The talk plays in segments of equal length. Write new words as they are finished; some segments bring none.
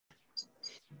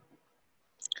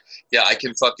Yeah, I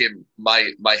can fucking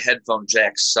my headphone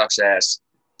jack sucks ass.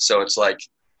 So it's like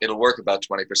it'll work about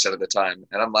 20% of the time.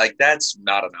 And I'm like, that's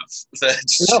not enough. No,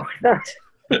 it's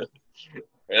not.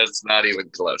 That's not even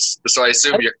close. So I I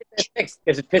assume think you're it's fixed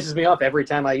because it pisses me off every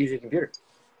time I use your computer.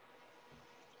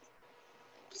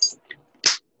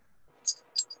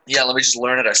 yeah, let me just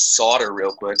learn how to solder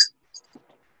real quick.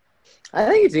 I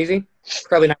think it's easy.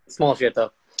 Probably not small shit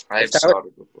though. I have Let's start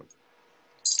soldered before.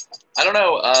 I don't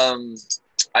know.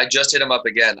 I just hit him up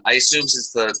again. I assume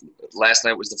since the last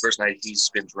night was the first night he's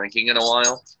been drinking in a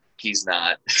while, he's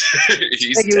not. I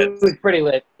He's think he dead. was pretty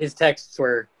lit. His texts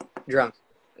were drunk.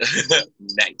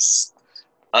 Nice.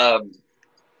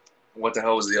 What the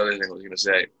hell was the other thing I was going to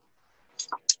say?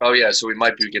 Oh, yeah, so we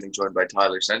might be getting joined by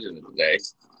Tyler Sengen today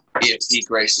if he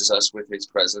graces us with his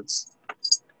presence.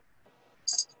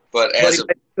 But But as he's of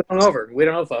hungover. We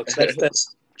don't know, folks. That's the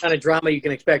kind of drama you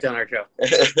can expect on our show.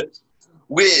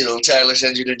 will Tyler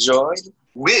Sengen join?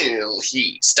 Will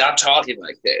he stop talking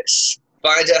like this?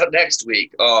 Find out next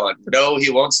week. Oh, no, he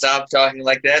won't stop talking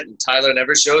like that, and Tyler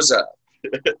never shows up.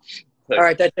 All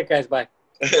right, that's it, guys. Bye.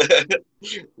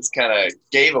 This kind of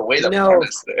gave away the No.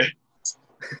 premise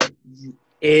there.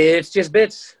 It's just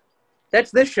bits. That's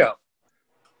this show.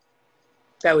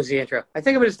 That was the intro. I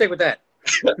think I'm going to stick with that.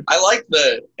 I like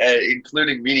the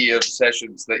including media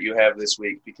obsessions that you have this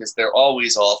week because they're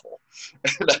always awful.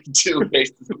 And I do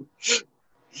hate them.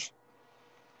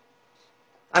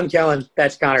 I'm Kellen.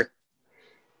 That's Connor.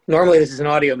 Normally, this is an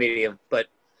audio medium, but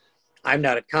I'm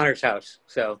not at Connor's house,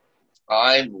 so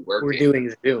I'm working. we're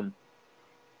doing Zoom.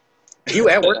 Are you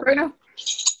at work right now?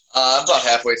 I'm about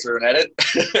halfway through an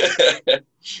edit.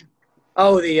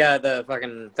 Oh, the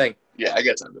fucking thing. Yeah, I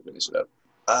got time to finish it up.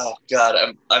 Oh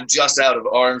God, I'm just out of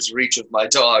arm's reach of my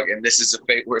dog, and this is a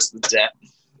fate worse than death.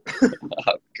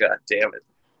 Oh God damn it!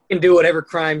 Can do whatever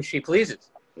crime she pleases.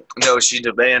 No, she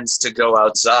demands to go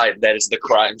outside. That is the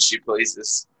crime she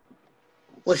pleases.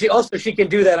 Well, she can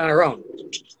do that on her own.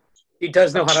 She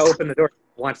does know how to open the door.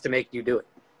 She wants to make you do it.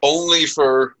 Only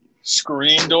for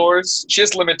screen doors. She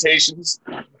has limitations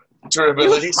to her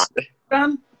abilities.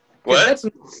 John? What? That's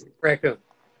a raccoon.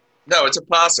 No, it's a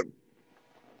possum.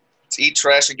 It's eat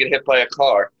trash and get hit by a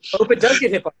car. I hope it does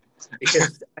get hit by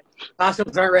because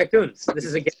possums aren't raccoons. This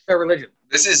is against our religion.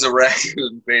 This is a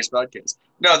raccoon-based podcast.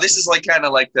 No, this is like kind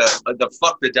of like the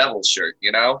fuck the devil shirt,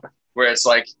 you know, where it's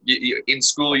like in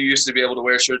school you used to be able to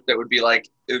wear a shirt that would be like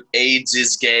AIDS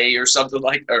is gay or something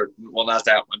like, or well, not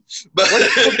that one, but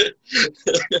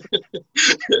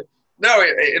no,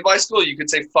 in my school you could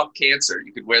say fuck cancer.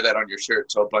 You could wear that on your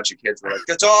shirt, so a bunch of kids were like,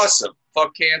 "That's awesome,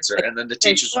 fuck cancer," and then the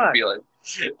teachers would be like,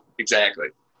 "Exactly."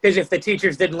 Because if the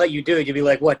teachers didn't let you do it, you'd be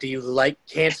like, "What? Do you like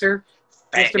cancer,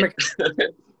 Mr.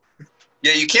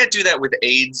 Yeah, you can't do that with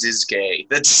AIDS is gay.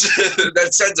 That's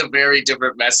that sends a very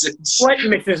different message. What,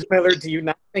 Mrs. Miller? Do you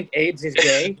not think AIDS is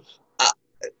gay?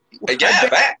 Yeah,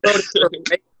 back.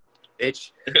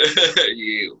 Bitch.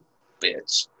 You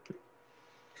bitch.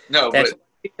 No, That's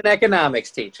an economics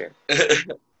teacher.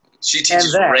 she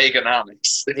teaches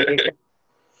Reaganomics.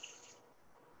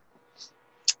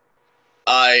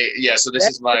 So this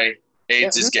is my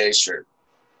AIDS is gay shirt.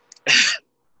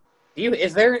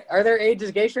 Are there AIDS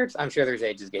is gay shirts? I'm sure there's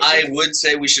AIDS is gay shirts. I would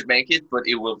say we should make it, but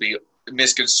it will be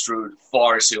misconstrued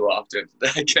far too often.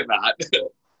 I cannot.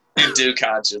 In due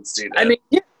conscience, do that. I mean,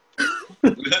 yeah.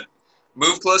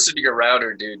 Move closer to your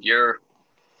router, dude. You're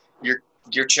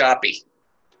choppy.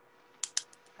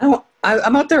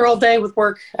 I'm out there all day with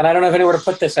work, and I don't have anywhere to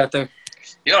put this out there.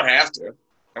 You don't have to.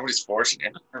 Nobody's forcing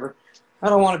you. I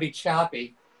don't want to be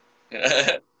choppy.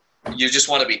 You just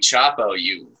want to be Chapo,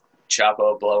 you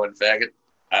Chapo blowing faggot.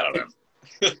 I don't know.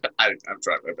 I'm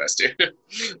trying my best here.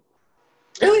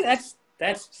 Really? That's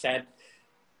sad.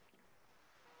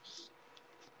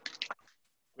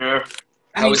 Yeah.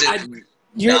 I mean,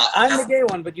 I'm the gay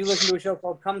one, but you listen to a show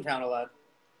called Come Town a lot.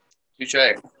 Touche.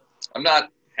 I'm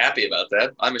not happy about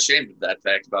that. I'm ashamed of that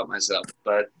fact about myself,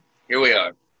 but here we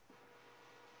are.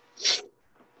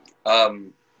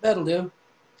 That'll do.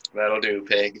 That'll do,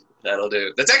 pig. That'll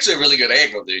do. That's actually a really good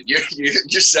angle, dude.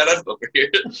 You're set up over here.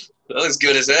 That looks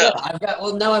good as hell.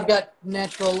 Yeah, now I've got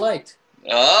natural light.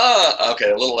 Ah,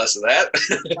 okay, a little less of that.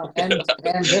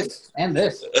 and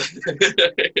this.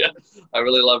 Yeah. I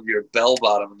really love your bell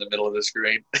bottom in the middle of the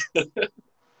screen.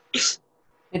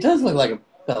 It does look like a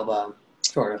bell bottom,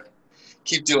 sort of.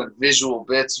 Keep doing visual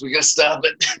bits. We gotta stop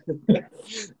it.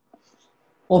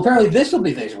 Well, apparently this will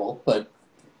be visual, but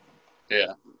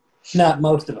yeah, not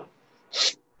most of them.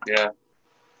 Yeah.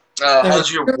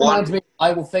 How's your one? Reminds me,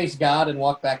 I will face God and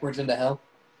walk backwards into hell.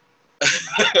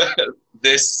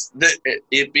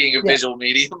 It being a visual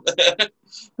medium.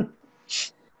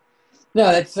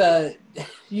 No, that's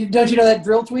you don't you know that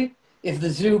drill tweet? If the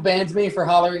zoo bans me for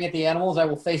hollering at the animals, I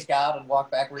will face God and walk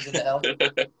backwards into hell.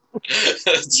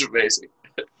 That's amazing.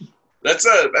 That's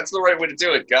the right way to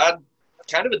do it. God,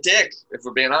 kind of a dick, if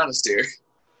we're being honest here.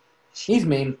 He's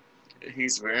mean.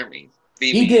 He's very mean.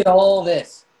 He did all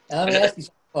this. And let me ask you,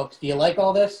 folks, do you like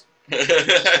all this?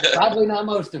 Probably not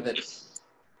most of it.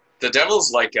 The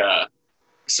devil's like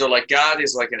so like God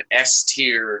is like an S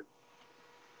tier.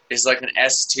 Is like an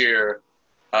S tier.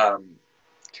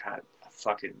 God,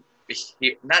 fucking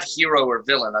not hero or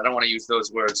villain. I don't want to use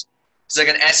those words. It's like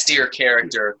an S tier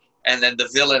character, and then the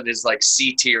villain is like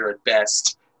C tier at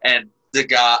best. And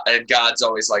God's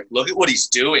always like, look at what he's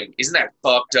doing. Isn't that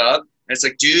fucked up? And it's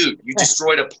like, dude, you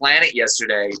destroyed a planet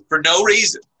yesterday for no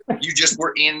reason. You just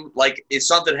were in, like, if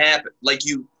something happened, like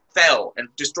you fell and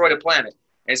destroyed a planet.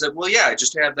 And he's like, well, yeah, I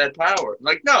just have that power. I'm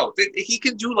like, no, he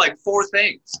can do like 4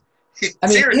 things. I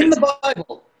mean, in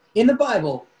the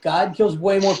Bible, God kills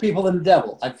way more people than the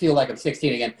devil. I feel like I'm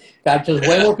 16 again. God kills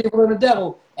way more people than the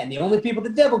devil, and the only people the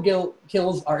devil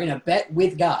kills are in a bet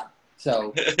with God.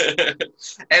 So,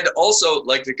 and also,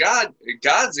 like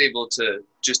God's able to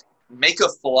just make a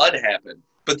flood happen,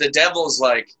 but the devil's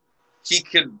like, he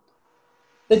could.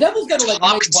 The devil's got to like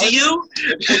talk to you.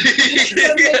 He's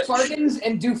got to make bargains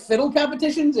and do fiddle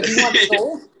competitions if he wants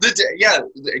souls.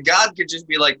 God could just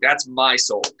be like, "That's my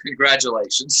soul.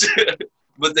 Congratulations."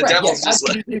 But the devil's just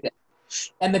like,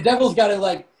 and the devil's got to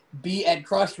like be at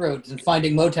crossroads and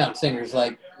finding Motown singers.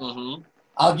 Like,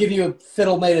 I'll give you a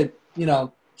fiddle made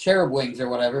of cherub wings or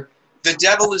whatever. The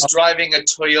devil is driving a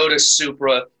Toyota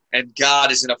Supra, and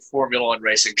God is in a Formula One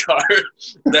racing car,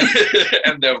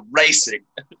 and they're racing.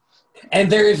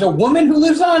 And there is a woman who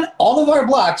lives on all of our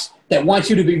blocks that wants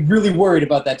you to be really worried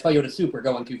about that Toyota Supra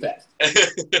going too fast.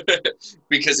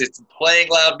 Because it's playing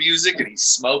loud music and he's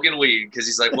smoking weed because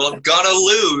he's like, well, I'm going to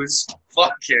lose.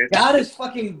 Fuck it. God is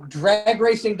fucking drag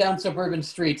racing down suburban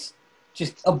streets,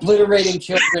 just obliterating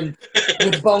children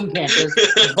with bone cancer.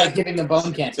 It's like giving them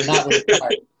bone cancer, not with a car.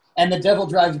 And the devil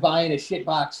drives by in a shit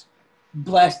box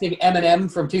blasting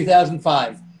Eminem from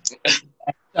 2005.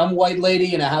 Some white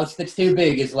lady in a house that's too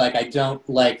big is like, I don't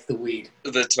like the weed.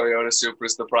 The Toyota Supra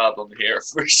is the problem here,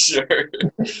 for sure.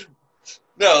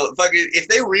 No, fucking, if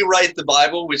they rewrite the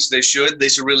Bible, which they should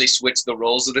really switch the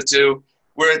roles of the two,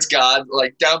 where it's God,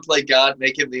 like, downplay God,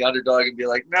 make him the underdog, and be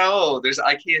like, no,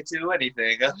 I can't do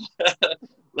anything.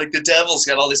 Like, the devil's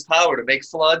got all this power to make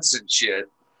floods and shit.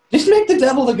 Just make the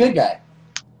devil the good guy.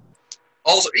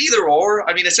 Also, either or.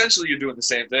 I mean, essentially, you're doing the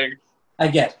same thing. I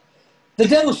guess. The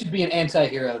devil should be an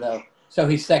anti-hero, though, so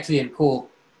he's sexy and cool.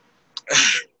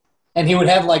 And he would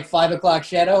have, like, 5 o'clock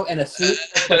shadow and a suit.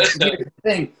 But here's the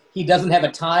thing. He doesn't have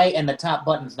a tie, and the top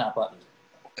button's not buttoned.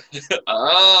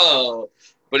 Oh.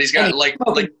 But he's got, like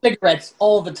cigarettes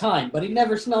all the time, but he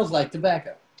never smells like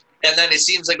tobacco. And then it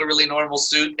seems like a really normal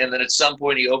suit, and then at some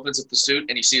point he opens up the suit,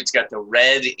 and you see it's got the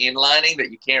red inlining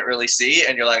that you can't really see,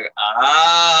 and you're like,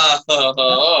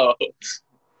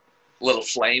 little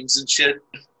flames and shit.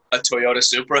 A Toyota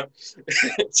Supra.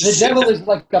 The devil is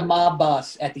like a mob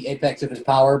boss at the apex of his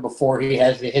power before he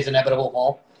has his inevitable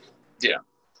fall. Yeah.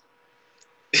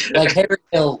 Like Harry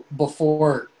Hill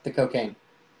before the cocaine.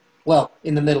 Well,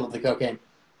 in the middle of the cocaine.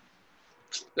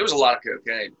 There was a lot of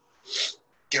cocaine.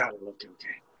 God, I love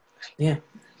cocaine. Yeah.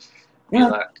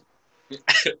 I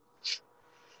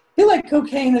feel like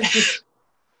cocaine is just,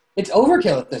 it's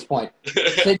overkill at this point.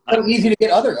 It's so easy to get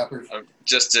other uppers. I'm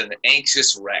just an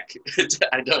anxious wreck.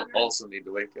 I don't also need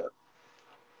to wake up.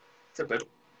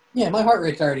 Yeah, my heart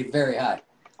rate's already very high.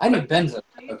 I need benzo,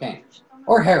 cocaine,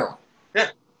 or heroin. Yeah.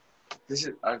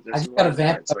 I just got a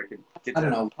vamp. So I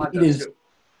don't know. It is.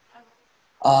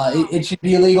 It should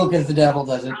be illegal because the devil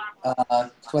does it.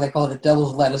 That's why they call it the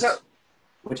devil's lettuce,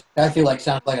 which I feel like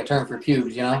sounds like a term for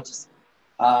pubes, you know?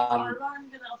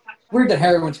 Weird that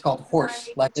heroin's called horse.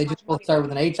 Like, they just both start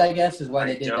with an H, I guess, is why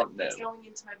they did that.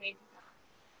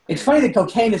 It's funny that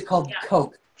cocaine is called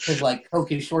Coke, because, like,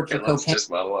 Coke is short for cocaine.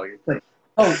 But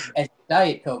Coke, as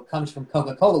Diet Coke, comes from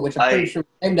Coca-Cola, which I'm pretty sure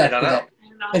was named after that,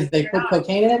 because they put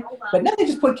cocaine in it, but now they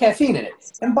just put caffeine in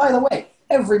it. And by the way,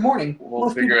 every morning, we'll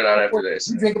figure it out after this.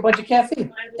 You drink a bunch of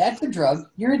caffeine. That's a drug.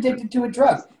 You're addicted to a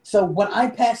drug. So when I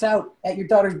pass out at your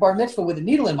daughter's bar mitzvah with a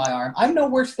needle in my arm, I'm no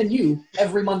worse than you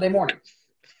every Monday morning.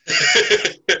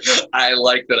 I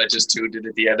like that I just tuned in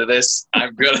at the end of this.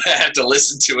 I'm going to have to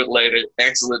listen to it later.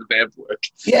 Excellent vamp work.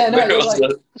 Yeah, no, very well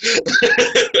done.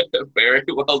 Very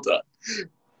well done.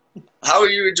 How are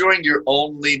you enjoying your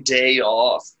only day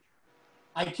off?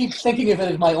 I keep thinking of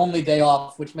it as my only day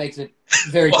off, which makes it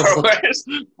very far difficult. Worse.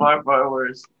 Far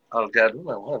worse. Oh, God.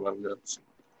 What am I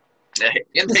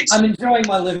It makes. I'm enjoying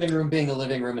my living room being a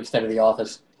living room instead of the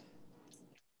office.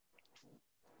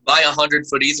 Buy a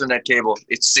 100-foot Ethernet cable.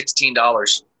 It's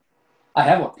 $16. I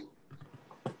have one.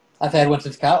 I've had one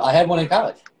since college. I had one in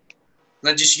college.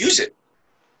 Then just use it.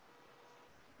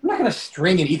 I'm not going to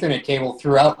string an Ethernet cable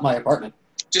throughout my apartment.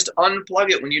 Just unplug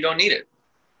it when you don't need it.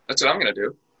 That's what I'm going to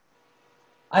do.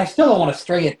 I still don't want to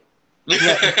string it.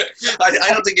 I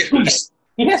don't think it was...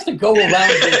 He has to go around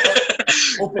and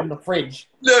open the fridge.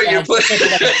 No, you're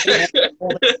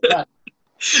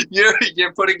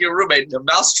putting your roommate in a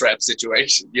mousetrap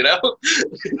situation, you know?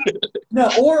 No,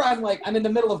 or I'm in the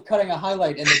middle of cutting a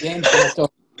highlight and the game's almost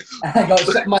over. And I go,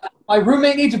 my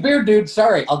roommate needs a beer, dude.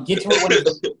 Sorry, I'll get to it when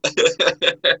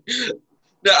it's...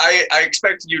 No, I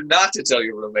expect you not to tell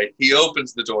your roommate. He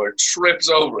opens the door, trips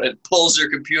over it, pulls your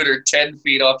computer 10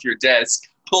 feet off your desk,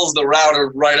 pulls the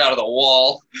router right out of the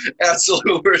wall.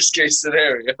 Absolute worst case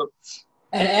scenario.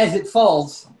 And as it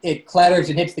falls, it clatters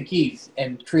and hits the keys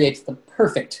and creates the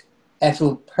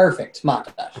absolute perfect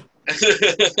montage.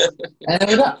 And then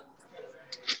we're done.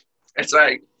 It's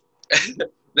like,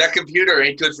 that computer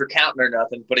ain't good for counting or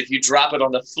nothing, but if you drop it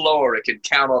on the floor, it can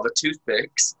count all the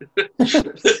toothpicks.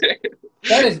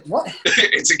 That is what?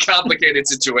 It's a complicated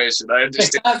situation. I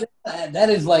understand. That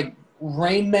is like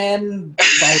Rain Man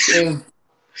by way of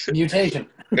mutation.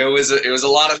 It was a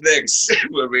lot of things,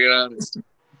 we're being honest.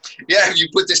 Yeah, if you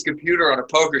put this computer on a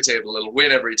poker table, it'll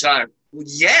win every time. Well,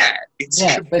 yeah, it's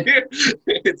but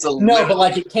it's a no, but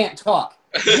like it can't talk.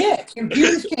 Yeah,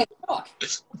 computers can't talk.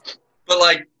 But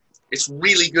like, it's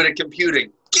really good at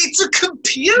computing. It's a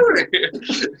computer.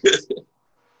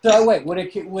 So wait, would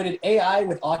an AI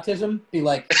with autism be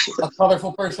like a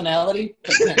colorful personality?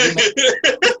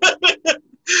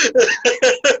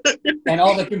 And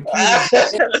all the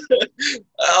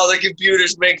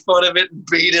computers make fun of it and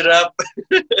beat it up.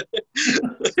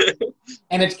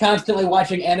 And it's constantly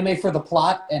watching anime for the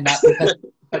plot and not because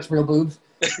that's real boobs.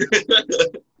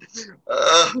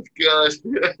 Oh god.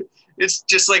 It's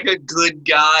just like a good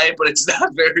guy, but it's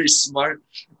not very smart.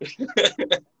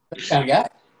 Kind of guy.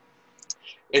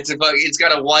 It's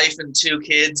got a wife and 2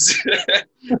 kids. 2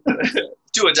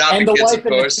 adopted and the kids, wife of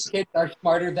course. And the kids are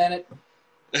smarter than it.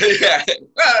 Yeah,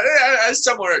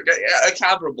 somewhere a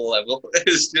comparable level.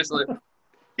 It's just like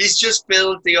he's just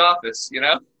Phil at the office, you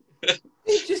know.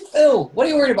 He's just Phil. What are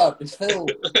you worried about? It's Phil.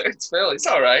 It's Phil. It's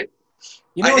all right.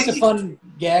 You know what's a fun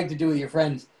gag to do with your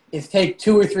friends is take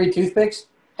 2 or 3 toothpicks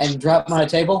and drop them on a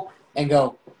table and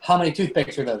go, how many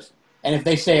toothpicks are those? And if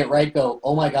they say it right, go,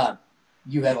 oh my God,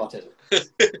 you have autism.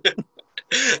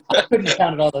 I couldn't have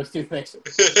counted all those toothpicks.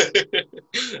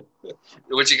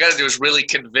 What you got to do is really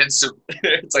convince them.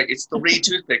 It's like, it's 3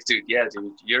 toothpicks, dude. Yeah,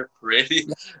 dude, you're pretty.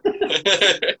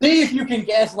 See if you can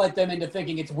gaslight them into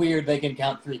thinking it's weird they can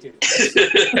count 3 toothpicks.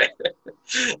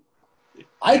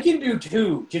 I can do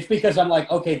 2 just because I'm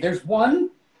like, okay, there's 1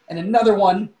 and another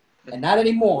 1 and not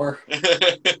anymore.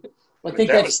 I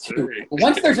think that's 2. But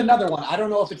once there's another one, I don't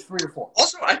know if it's 3 or 4.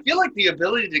 Also, I feel like the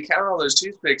ability to count all those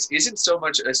toothpicks isn't so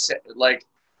much like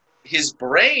his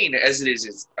brain as it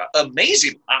is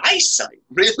amazing eyesight,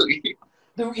 really.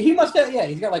 He must have,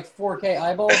 he's got like 4K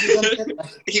eyeballs or something.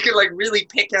 He can like really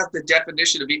pick out the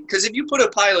definition of it. Because if you put a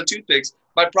pile of toothpicks,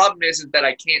 my problem isn't that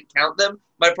I can't count them.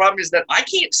 My problem is that I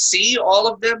can't see all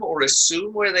of them or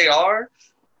assume where they are.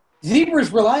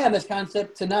 Zebras rely on this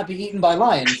concept to not be eaten by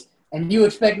lions. And you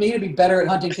expect me to be better at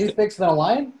hunting toothpicks than a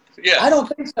lion? Yeah. I don't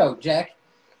think so, Jack.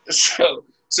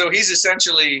 So he's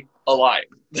essentially a lion.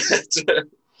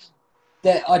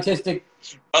 That autistic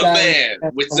a man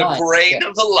with the brain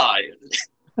of a lion.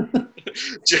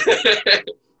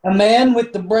 A man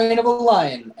with the brain of a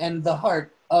lion and the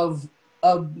heart of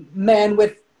a man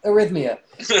with arrhythmia.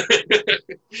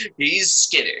 He's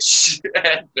skittish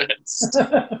at best.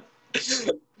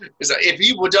 If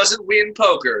he doesn't win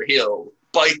poker, he'll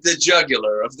bite the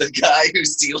jugular of the guy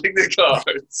who's stealing the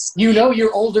cards. You know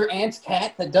your older aunt's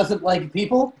cat that doesn't like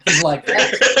people is like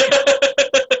that.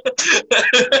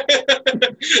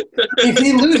 If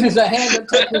he loses a hand and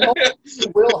takes him home, he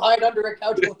will hide under a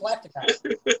couch with plastic on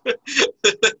it.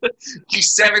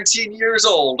 He's 17 years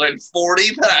old and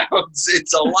 40 pounds.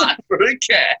 It's a lot for a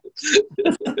cat.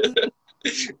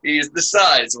 He is the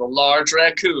size of a large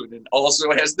raccoon and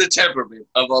also has the temperament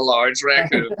of a large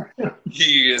raccoon.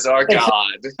 He is our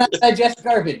god. He cannot digest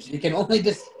garbage. He can only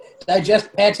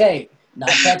digest pate. Not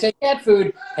pate cat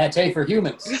food, pate for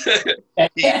humans.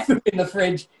 That cat food in the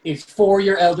fridge is for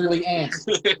your elderly aunt.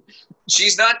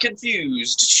 She's not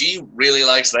confused. She really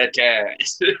likes that cat.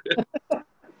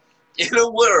 In a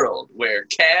world where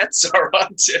cats are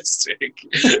autistic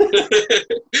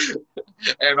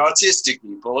and autistic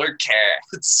people are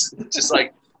cats. Just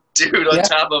like Dude, on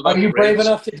top of a Are you bridge. brave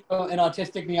enough to do an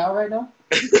autistic meow right now?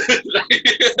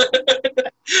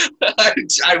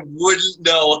 I wouldn't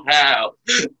know how.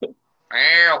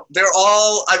 They're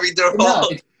all.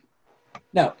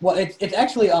 No, well, it's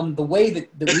actually the way that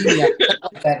we meow.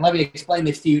 Like that. Let me explain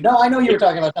this to you. No, I know you were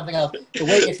talking about something else. The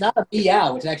way it's not a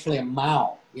meow, it's actually a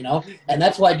mow. And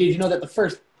that's why. Did you know that the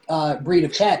first breed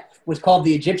of cat was called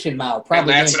the Egyptian mow?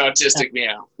 Probably. And that's an autistic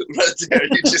meow. Right there,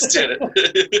 you just did it.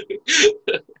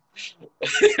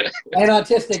 An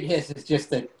autistic hiss is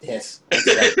just a hiss.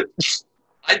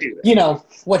 I do that. You know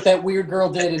what that weird girl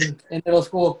did in middle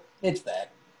school? It's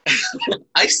that.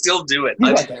 I still do it. You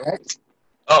had that, right?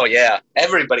 Oh yeah,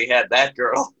 everybody had that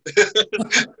girl.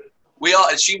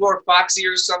 She wore fox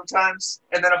ears sometimes,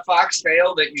 and then a fox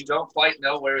tail that you don't quite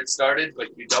know where it started,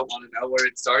 but you don't want to know where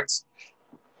it starts.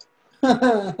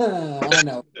 I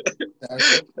know.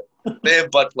 They have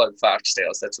butt plug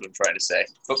foxtails. That's what I'm trying to say.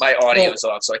 But my audio's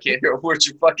off, so I can't hear a word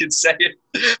you're fucking saying.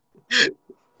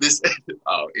 Okay.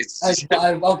 I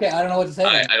don't know what to say.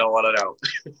 I don't want to know.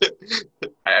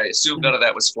 I assume none of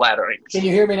that was flattering. Can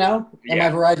you hear me now? Yeah. Am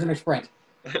I Verizon or Sprint?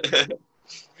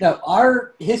 No,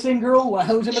 our hissing girl, when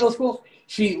I was in middle school,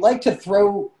 she liked to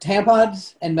throw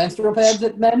tampons and menstrual pads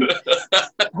at men,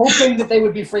 hoping that they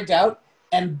would be freaked out,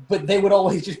 but they would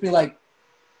always just be like,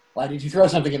 "Why did you throw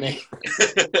something at me?"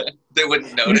 They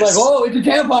wouldn't notice. Be like, "Oh, it's a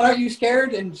tampon. Aren't you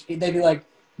scared?" And they'd be like,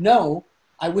 "No,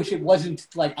 I wish it wasn't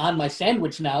like on my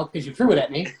sandwich now because you threw it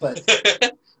at me." But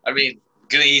I mean,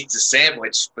 gonna eat the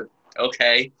sandwich, but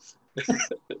okay.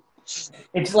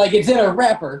 It's like it's in a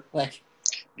wrapper, like.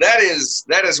 That is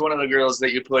one of the girls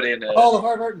that you put in all of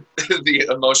Harvard. The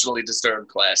emotionally disturbed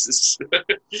classes.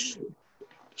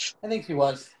 I think she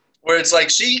was. Where it's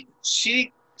like she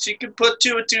could put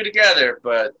two and two together,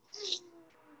 but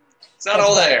it's not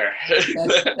all there.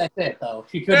 That's it, though.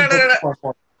 She couldn't put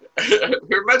four.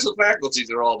 Her mental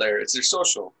faculties are all there. It's her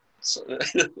social.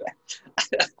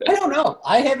 I don't know.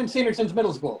 I haven't seen her since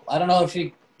middle school. I don't know if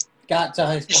she got to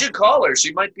high school. You should call her.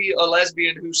 She might be a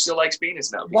lesbian who still likes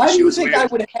penis now. Why do you think I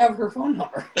would have her phone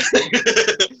number?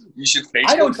 You should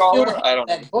Facebook call her? I don't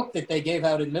know. That book that they gave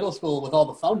out in middle school with all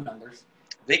the phone numbers.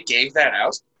 They gave that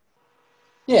out?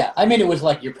 Yeah, I mean, it was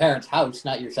like your parents' house,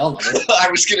 not your cell number. I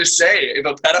was going to say, if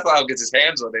a pedophile gets his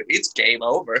hands on it, it's game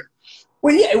over.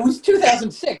 Well, yeah, it was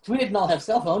 2006. We didn't all have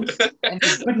cell phones, and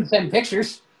you couldn't send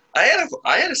pictures. I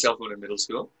had a cell phone in middle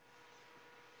school.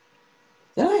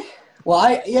 Did I? Well,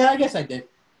 I guess I did.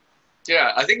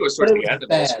 Yeah, I think it was towards the end of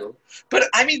middle school. But,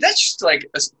 I mean, that's just like,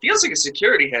 feels like a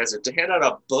security hazard to hand out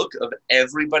a book of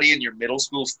everybody in your middle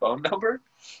school's phone number.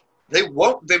 They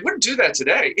wouldn't do that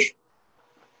today.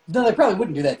 No, they probably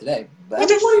wouldn't do that today. But what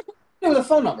do you do with a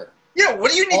phone number? Yeah, what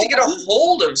do you need to get a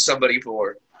hold of somebody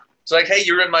for? It's like, hey,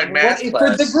 you're in my math class.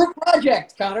 For the group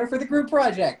project, Connor, for the group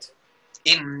project.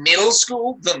 In middle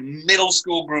school? The middle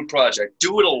school group project.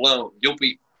 Do it alone. You'll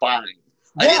be fine.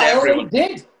 I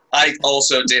did. I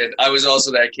also did. I was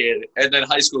also that kid. And then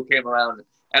high school came around,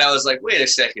 and I was like, wait a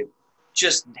second.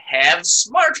 Just have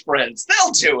smart friends.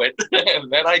 They'll do it.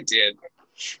 And then I did.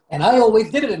 And I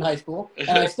always did it in high school, and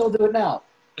I still do it now.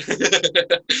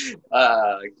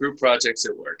 Group projects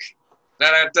at work.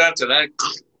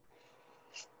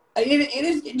 It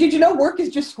is. Did you know work is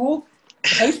just school?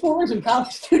 High schoolers and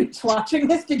college students watching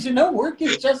this, did you know work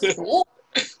is just school?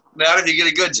 Not if you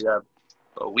get a good job.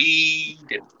 But we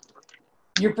didn't.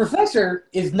 Your professor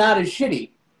is not as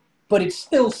shitty, but it's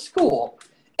still school.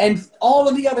 And all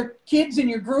of the other kids in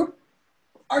your group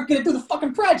aren't going to do the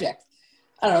fucking project.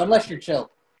 I don't know, unless you're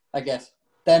chill, I guess.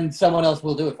 Then someone else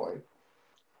will do it for you.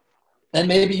 Then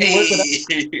maybe you work with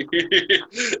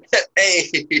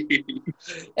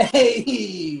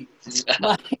Hey!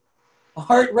 My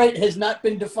heart rate has not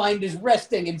been defined as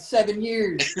resting in 7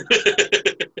 years.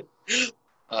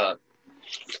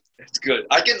 It's good.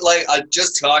 I can,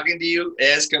 just talking to you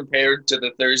as compared to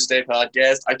the Thursday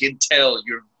podcast, I can tell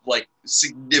you're,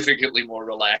 significantly more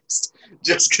relaxed.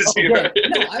 Just because you're...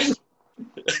 No,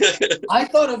 I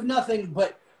thought of nothing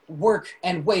but work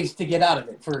and ways to get out of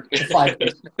it for 5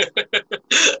 years.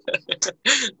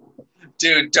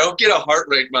 Dude, don't get a heart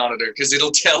rate monitor because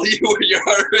it'll tell you where your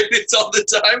heart rate is all the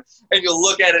time, and you'll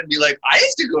look at it and be like, I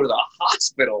have to go to the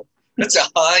hospital. That's a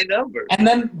high number. And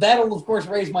then that'll, of course,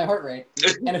 raise my heart rate.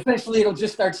 And eventually it'll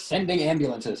just start sending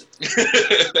ambulances.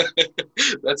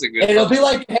 That's a good It'll be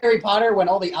like Harry Potter when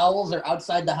all the owls are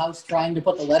outside the house trying to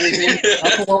put the letters in.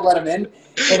 Uncle won't let them in.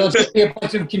 It'll just be a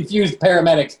bunch of confused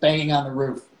paramedics banging on the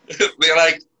roof. They're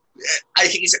like,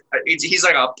 he's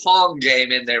like a Pong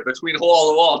game in there between hole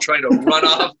and wall trying to run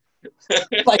off.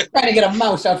 Like trying to get a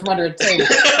mouse out from under a table.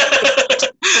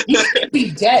 He should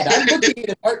be dead. I'm looking at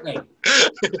his heart rate.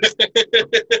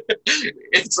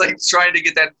 It's like trying to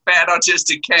get that fat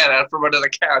autistic cat out from under the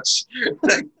couch.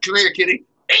 Come here, kitty.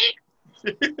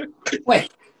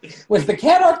 Wait, was the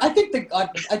cat on? I think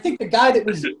the guy that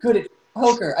was good at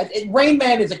poker. Rain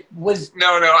Man was.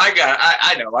 No, I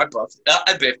know. I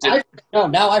biffed it.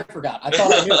 Now I forgot. I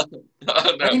thought I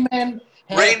knew. No.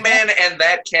 Rain Man And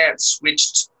that cat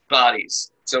switched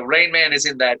bodies. So Rain Man is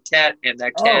in that cat, and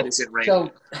that cat is in Rain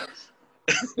Man.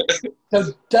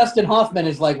 So Dustin Hoffman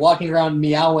is like walking around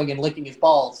meowing and licking his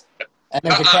balls, and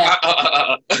there's a cat.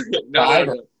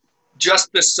 No.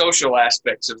 Just the social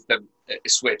aspects of them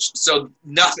switched. So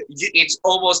nothing. It's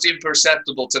almost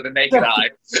imperceptible to the naked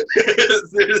eye.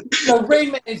 So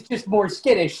Rain Man is just more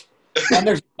skittish, and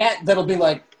there's a cat that'll be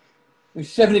like, there's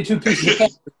 72 pieces of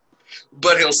cat.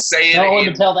 But he'll say it. No one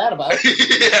to tell that about.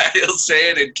 Yeah, he'll say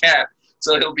it in cat.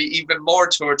 So he'll be even more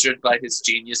tortured by his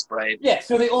genius brain. Yeah,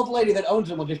 so the old lady that owns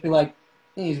him will just be like,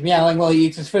 he's meowing while he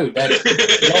eats his food.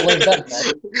 The old lady does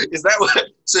that. Is that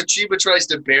what? So Chiba tries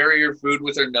to bury her food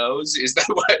with her nose? Is that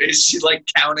what? Is she like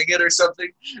counting it or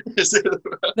something?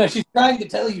 No, she's trying to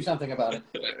tell you something about it.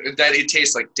 That it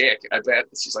tastes like dick, I bet.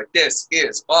 She's like, this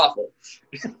is awful.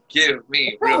 Give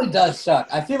me. It probably does suck.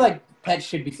 I feel like pets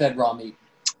should be fed raw meat.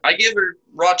 I give her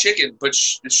raw chicken, but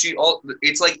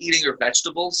it's like eating her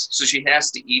vegetables, so she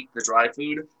has to eat the dry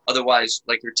food. Otherwise,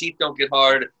 like, her teeth don't get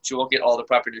hard, she won't get all the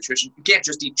proper nutrition. You can't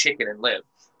just eat chicken and live.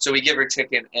 So we give her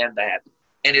chicken and that.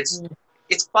 And it's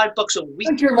 $5 a week.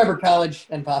 Don't you remember college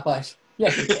and Popeyes?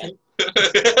 Yes, you can.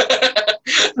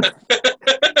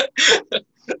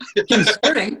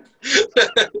 Concerning.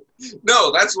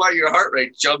 No, that's why your heart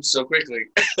rate jumps so quickly.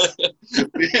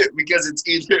 Because it's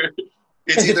either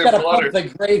got to pump the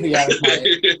gravy out of my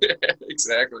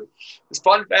Exactly. It's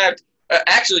fun fact.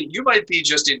 Actually, you might be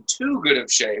just in too good of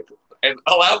shape, and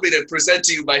allow me to present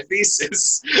to you my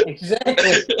thesis.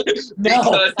 Exactly.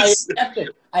 No,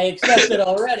 I accept it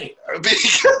already.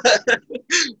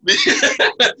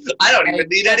 I don't even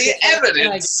need any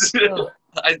evidence.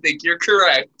 I think you're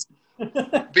correct.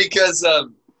 Because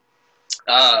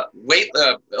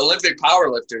Olympic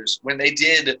powerlifters, when they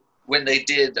did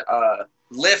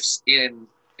lifts in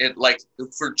like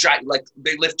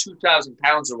they lift 2,000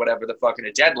 pounds or whatever the fuck in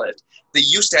a deadlift, they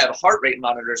used to have heart rate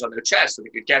monitors on their chest so they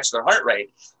could catch their heart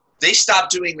rate. They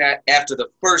stopped doing that after the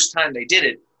first time they did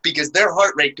it because their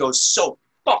heart rate goes so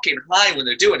fucking high when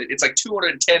they're doing it. It's like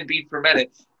 210 beats per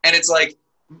minute, and it's like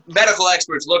medical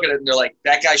experts look at it and they're like,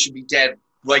 that guy should be dead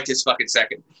right this fucking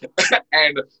second.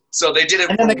 And so they did it.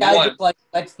 And then the guy just like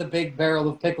lets the big barrel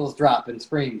of pickles drop and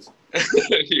screams.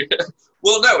 Yeah.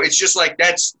 Well, no, it's just like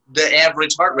that's the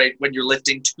average heart rate when you're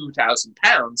lifting 2,000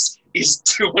 pounds is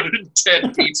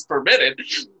 210 beats per minute.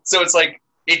 So it's like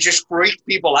it just freaked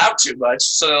people out too much.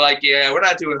 So they're like, yeah, we're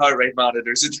not doing heart rate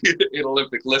monitors in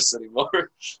Olympic lifts anymore.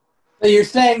 So you're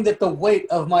saying that the weight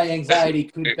of my anxiety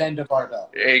could bend a barbell.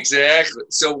 Exactly.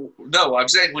 So, no, I'm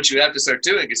saying what you have to start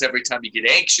doing is every time you get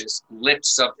anxious, lift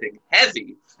something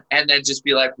heavy, and then just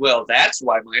be like, well, that's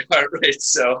why my heart rate's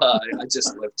so high. I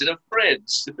just lifted a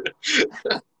fridge.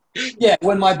 Yeah,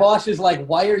 when my boss is like,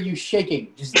 why are you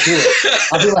shaking? Just do it.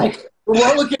 I'll be like,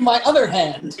 well, look at my other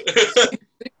hand.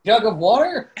 Big jug of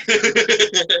water?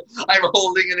 I'm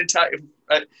holding an entire...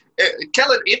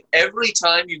 Kellen, if every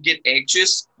time you get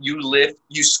anxious, you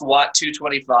squat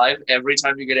 225 every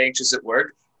time you get anxious at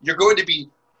work, you're going to be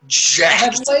jacked. I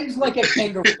have legs like a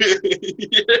kangaroo.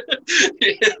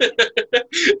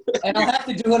 And I'll have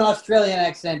to do an Australian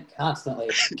accent constantly.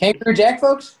 Kangaroo Jack,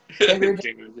 folks? Kangaroo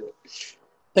Jack.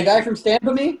 The guy from Stand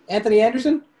By Me, Anthony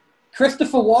Anderson?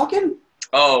 Christopher Walken?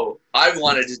 Oh, I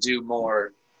wanted to do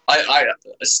more. I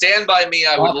Stand By Me,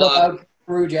 I would love.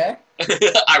 Kangaroo Jack?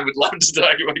 I would love to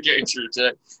talk about Kangaroo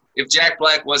Jack. If Jack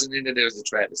Black wasn't in it, it was a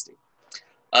travesty.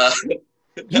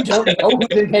 You don't know who's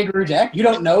in Kangaroo Jack? You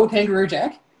don't know Kangaroo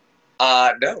Jack?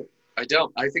 No, I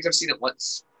don't. I think I've seen it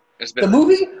once. The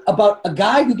movie about a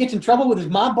guy who gets in trouble with his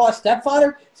mob boss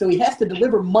stepfather, so he has to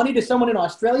deliver money to someone in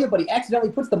Australia, but he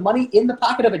accidentally puts the money in the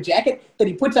pocket of a jacket that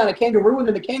he puts on a kangaroo, and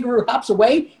then the kangaroo hops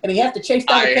away, and he has to chase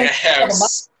down the kangaroo.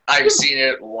 I've seen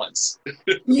it once.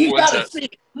 You gotta see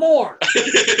it more.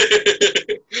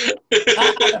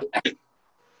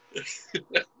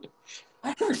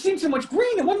 I've never seen so much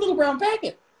green in one little brown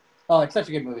packet. Oh, it's such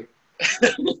a good movie.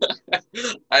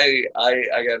 I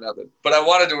got nothing. But I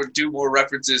wanted to do more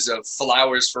references of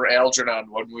flowers for Algernon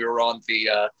when we were on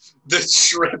the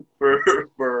trip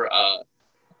for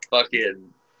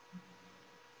fucking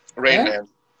Rain Man.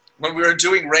 When we were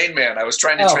doing Rain Man, I was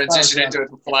trying to transition into it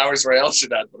for Flowers for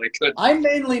Algernon, but I couldn't. I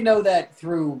mainly know that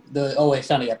through the Always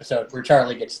Sunny episode where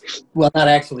Charlie gets, well, not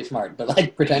actually smart, but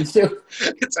like pretends to.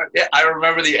 Yeah, I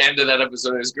remember the end of that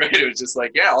episode. It was great. It was just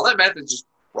like, yeah, all that math is just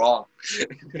wrong.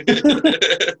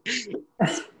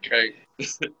 Great.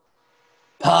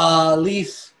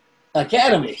 Police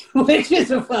Academy, which is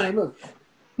a funny movie.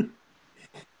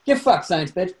 Get fucked,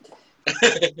 science bitch.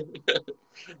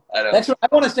 That's what I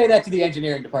want to say that to the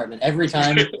engineering department every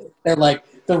time. They're like,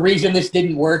 the reason this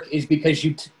didn't work is because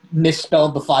you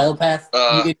misspelled the file path.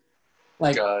 Get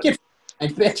fucked,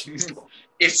 science bitch.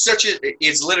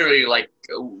 It's literally like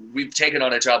we've taken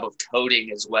on a job of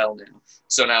coding as well now.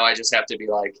 So now I just have to be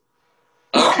like,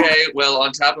 okay, well,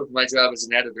 on top of my job as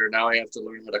an editor, now I have to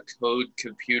learn how to code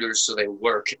computers so they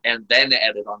work and then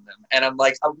edit on them. And I'm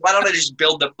like, why don't I just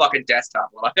build the fucking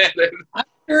desktop while I edit? I'm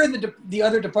sure the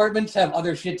other departments have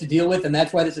other shit to deal with, and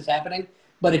that's why this is happening.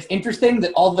 But it's interesting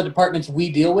that all the departments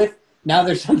we deal with, now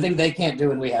there's something they can't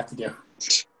do and we have to do.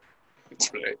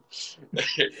 That's right.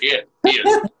 Yeah,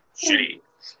 shitty.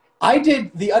 I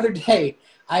did the other day.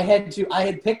 I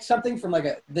had picked something from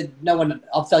like no one.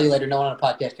 I'll tell you later. No one on a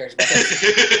podcast cares about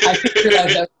that. I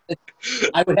realized that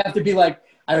I would have to be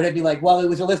like, well, it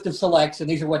was a list of selects, and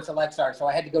these are what selects are. So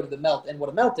I had to go to the melt, and what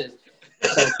a melt is.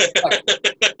 So,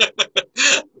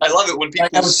 I love it when people.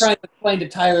 I was trying to explain to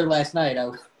Tyler last night.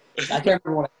 I can't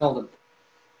remember what I told him.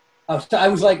 I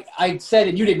was like, I said,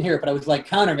 and you didn't hear it, but I was like,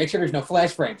 Connor, make sure there's no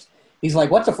flash frames. He's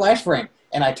like, what's a flash frame?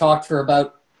 And I talked for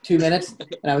about 2 minutes,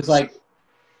 and I was like,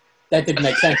 that didn't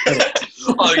make sense.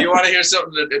 Oh, you want to hear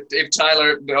something? That if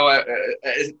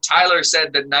Tyler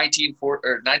said that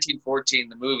 1914,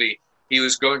 the movie, he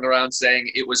was going around saying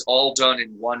it was all done in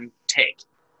one take,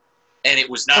 and it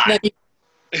was not.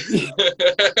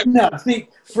 No, see,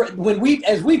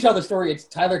 as we tell the story, it's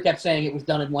Tyler kept saying it was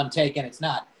done in one take, and it's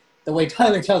not. The way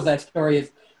Tyler tells that story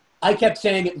is, I kept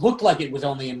saying it looked like it was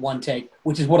only in one take,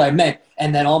 which is what I meant,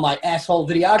 and then all my asshole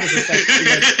videographers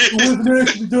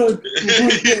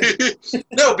said,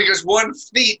 no, because 1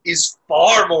 feet is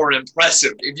far more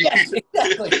impressive. Exactly.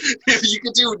 If you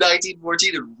could do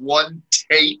 1914 in one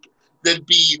take, then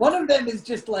be one of them is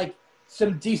just like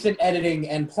some decent editing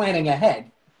and planning ahead.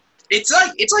 It's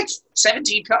like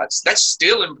 17 cuts. That's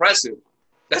still impressive.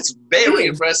 That's very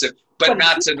impressive. But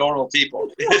not to normal people.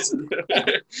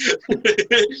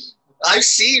 I've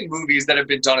seen movies that have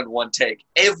been done in one take.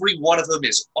 Every one of them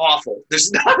is awful.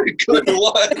 There's not a good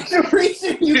one. The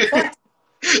reason you cut.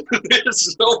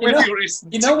 There's so many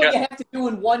reasons. You know what you have to do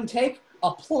in one take? A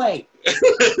play.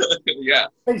 Yeah,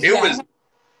 it was.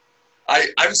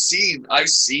 I've seen a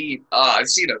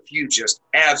few just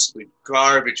absolute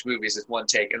garbage movies in one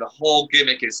take, and the whole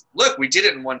gimmick is, look, we did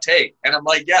it in one take, and I'm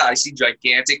like, yeah, I see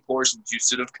gigantic portions you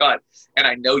should have cut, and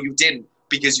I know you didn't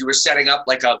because you were setting up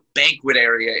like a banquet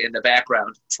area in the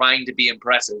background, trying to be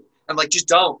impressive. I'm like, just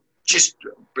do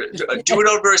it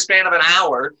over a span of an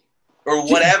hour or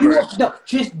whatever.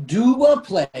 Just do a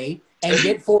play and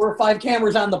get 4 or 5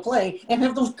 cameras on the play and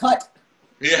have those cut.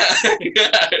 Yeah.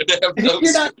 If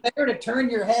you're not there to turn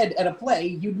your head at a play,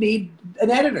 you need an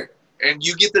editor. And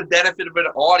you get the benefit of an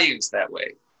audience that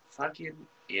way. Fucking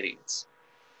idiots.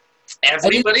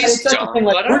 Everybody's dumb.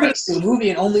 Like, we're going to do a movie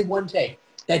in only one take.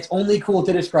 That's only cool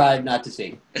to describe, not to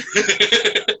see.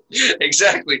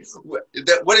 Exactly.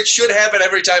 What it should happen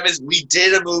every time is we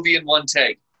did a movie in one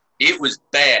take. It was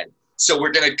bad. So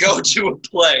we're going to go do a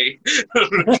play.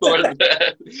 Record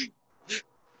that.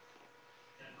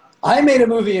 I made a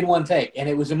movie in one take, and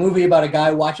it was a movie about a guy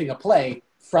watching a play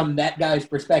from that guy's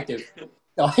perspective.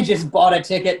 So I just bought a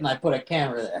ticket and I put a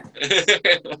camera there.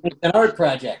 It's an art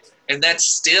project. And that's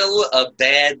still a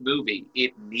bad movie.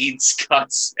 It needs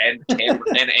cuts and camera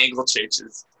and angle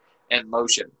changes and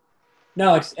motion.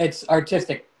 No, it's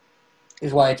artistic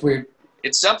is why it's weird.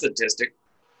 It's something artistic.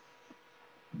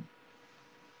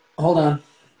 Hold on.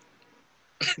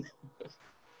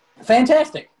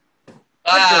 Fantastic.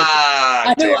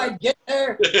 I knew I'd get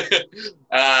there.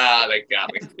 They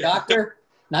got me. Doctor.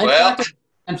 Doctor.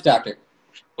 Ninth Doctor.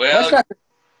 Well, Doctor?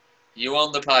 You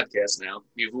own the podcast now.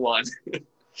 You've won.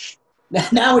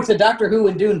 Now it's a Doctor Who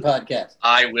and Dune podcast.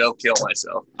 I will kill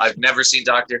myself. I've never seen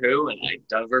Doctor Who, and I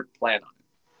never plan on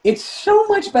it. It's so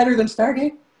much better than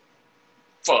Stargate.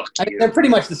 Fuck you. They're pretty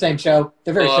much the same show.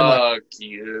 They're very similar. Fuck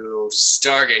you.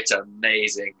 Stargate's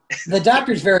amazing. The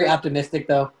Doctor's very optimistic,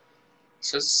 though.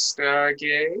 So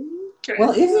Stargate? Okay.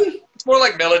 Well, is he? It's more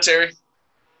like military.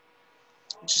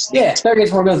 Yeah,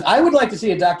 Stargate's more military. I would like to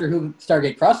see a Doctor Who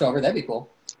Stargate crossover. That'd be cool.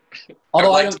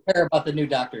 Although I don't care about the new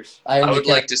Doctors. I would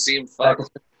like to see him fuck.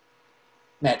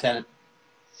 Matt Tennant.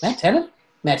 Matt Tennant?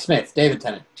 Matt Smith. David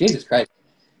Tennant. Jesus Christ.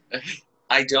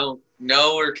 I don't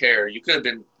know or care. You could have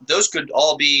been. Those could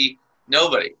all be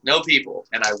nobody, no people,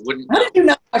 and I wouldn't. How did you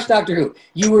not watch Doctor Who?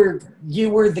 You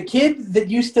were the kid that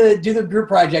used to do the group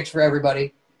projects for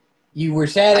everybody. You were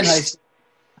sad in high school.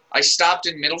 I stopped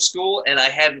in middle school, and I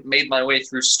hadn't made my way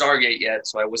through Stargate yet,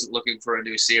 so I wasn't looking for a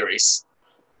new series.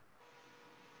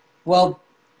 Well,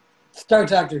 start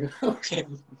Doctor Who.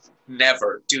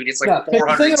 Never. Dude, it's like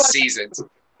 400 seasons.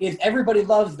 Is everybody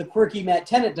loves the quirky Matt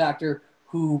Tennant Doctor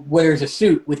who wears a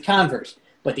suit with Converse.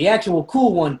 But the actual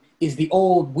cool one is the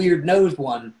old, weird-nosed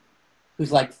one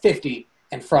who's like 50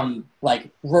 and from,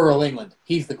 like, rural England.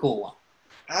 He's the cool one.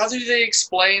 How do they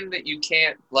explain that you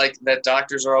can't, like, that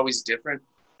doctors are always different?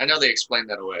 I know they explain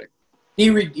that away.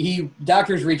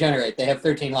 Doctors regenerate. They have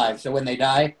 13 lives, so when they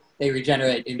die, they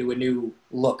regenerate into a new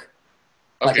look.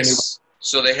 Okay,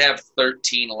 so they have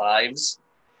 13 lives?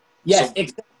 Yes,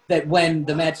 except that when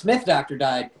the Matt Smith Doctor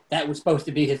died, that was supposed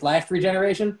to be his last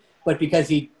regeneration, but because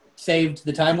he saved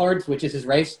the Time Lords, which is his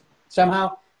race,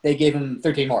 somehow, they gave him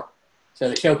 13 more. So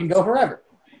the show can go forever.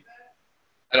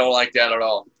 I don't like that at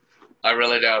all. I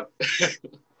really don't.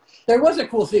 There was a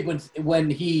cool sequence when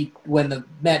the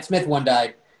Matt Smith one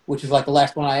died, which is like the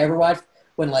last one I ever watched,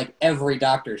 when like every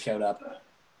doctor showed up.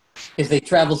 Because they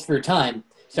traveled through time.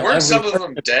 So weren't some of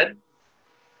them dead?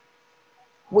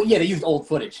 Well, yeah, they used old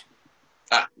footage.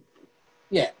 Ah.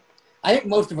 Yeah. I think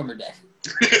most of them are dead.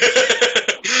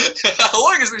 How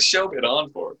long has this show been on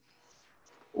for?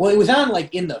 Well, it was on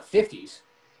like in the 50s.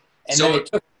 And then it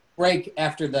took a break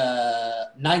after the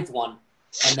 9th one,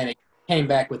 and then it came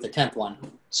back with the 10th one.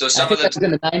 So that was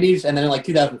in the 90s, and then in like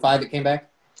 2005 it came back.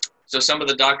 So some of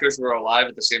the doctors were alive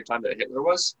at the same time that Hitler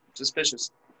was?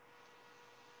 Suspicious.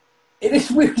 It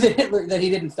is weird that he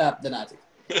didn't stop the Nazis.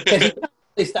 Because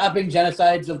he's stopping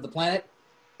genocides of the planet,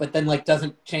 but then like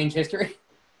doesn't change history.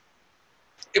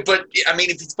 But I mean,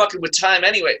 if he's fucking with time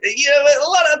anyway, a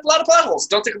lot of plot holes.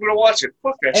 Don't think I'm gonna watch it.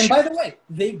 Fuck that and shit. By the way,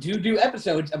 they do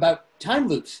episodes about time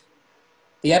loops.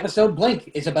 The episode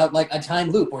Blink is about like a time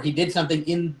loop where he did something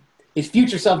in his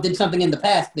future self did something in the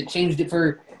past that changed it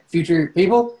for future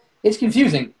people. It's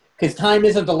confusing because time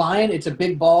isn't a line; it's a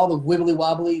big ball of wibbly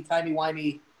wobbly, timey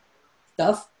wimey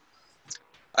stuff.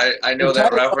 I know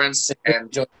that reference,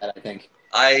 and that, I think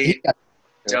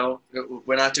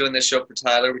we're not doing this show for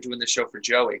Tyler. We're doing this show for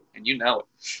Joey, and you know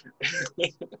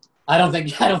it. I don't think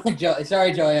Joey.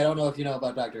 Sorry, Joey. I don't know if you know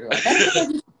about Doctor Who.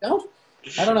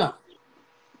 I don't know.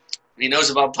 He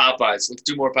knows about Popeyes. Let's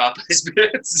do more Popeyes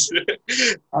bits.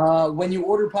 When you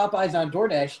order Popeyes on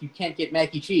DoorDash, you can't get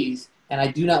mac and cheese, and I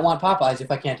do not want Popeyes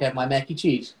if I can't have my mac and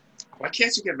cheese. Why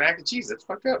can't you get mac and cheese? That's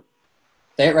fucked up.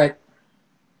 Say it right.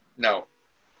 No.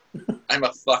 I'm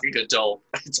a fucking adult.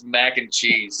 It's mac and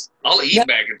cheese. I'll eat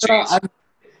mac and cheese.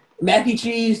 Mac and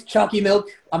cheese, chalky milk,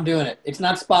 I'm doing it. It's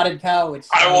not spotted cow.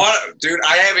 Dude,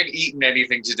 I haven't etten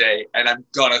anything today, and I'm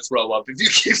gonna throw up if you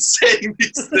keep saying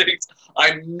these things.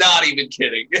 I'm not even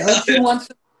kidding. Don't you want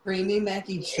some creamy mac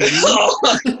and cheese? Oh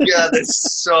my god,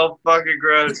 that's so fucking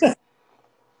gross.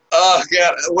 Oh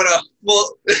god, when a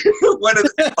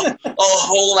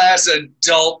whole ass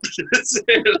adult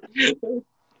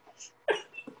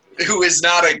who is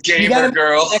not a gamer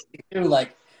girl.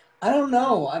 Like, I don't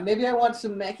know. Maybe I want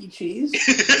some mac and cheese.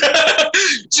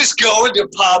 Just go into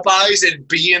Popeyes and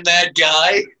being that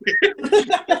guy.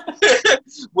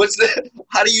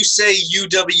 How do you say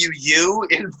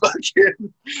UWU in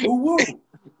fucking? Ooh.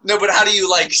 No, but how do you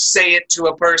like say it to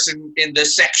a person in the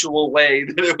sexual way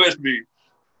that it would be?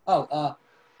 Oh,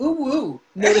 ooh.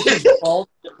 Notice his bald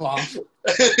clumps.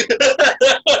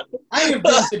 I have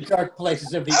been to dark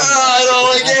places of the internet. I don't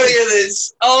like any of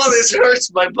this. All of this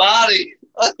hurts my body.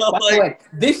 By the way,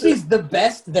 this is the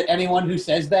best that anyone who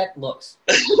says that looks.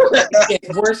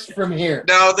 It's worse from here.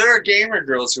 No, there are gamer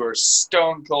girls who are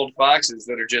stone cold foxes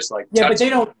that are just like. Yeah, but they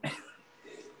don't.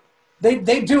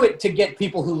 They do it to get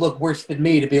people who look worse than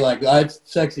me to be like, oh, it's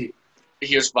sexy.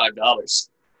 Here's $5.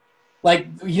 Like,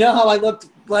 you know how I looked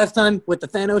last time with the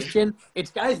Thanos chin? It's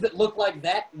guys that look like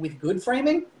that with good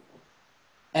framing,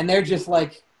 and they're just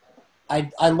like,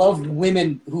 I love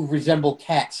women who resemble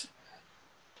cats.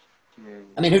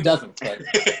 I mean, who doesn't? But.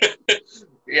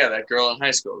 Yeah, that girl in high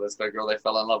school. That's the girl they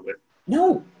fell in love with.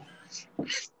 No,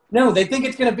 they think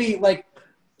it's gonna be like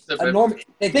a normal.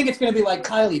 They think it's gonna be like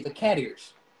Kylie, the cat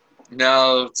ears.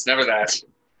 No, it's never that.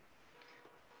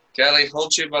 Kelly,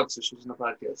 hold Chiba up so she's in the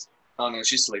podcast. Oh no,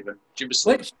 she's sleeping. Chiba's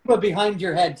sleeping. Put Chiba behind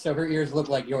your head so her ears look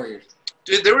like your ears.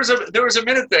 Dude, there was a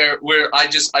minute there where I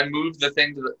moved the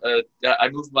thing to I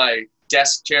moved my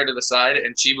desk chair to the side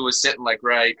and Chiba was sitting like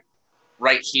right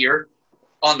here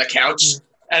on the couch,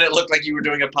 and it looked like you were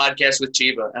doing a podcast with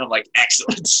Chiba, and I'm like,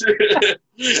 excellent.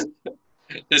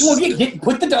 Well,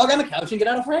 put the dog on the couch and get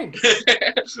out of frame.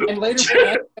 And later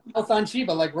put else on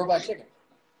Shiba like Robot Chicken.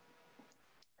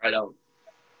 I don't.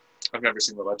 I've never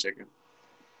seen Robot Chicken.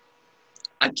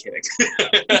 I'm kidding.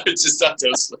 It's just not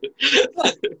those.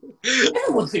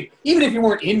 Even if you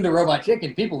weren't into Robot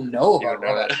Chicken, people know about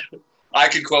Robot Chicken. I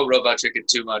could quote Robot Chicken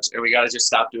too much, and we got to just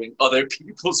stop doing other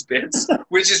people's bits,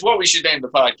 which is what we should name the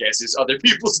podcast, is Other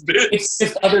People's Bits. It's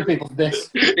just Other People's Bits.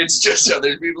 It's just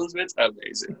Other People's Bits?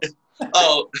 Amazing.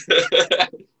 Oh,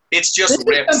 it's just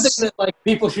rips. It's something that like,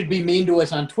 people should be mean to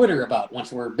us on Twitter about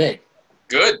once we're big.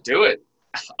 Good, do it.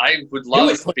 I would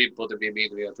love for people to be mean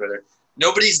to me on Twitter.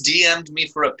 Nobody's DM'd me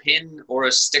for a pin or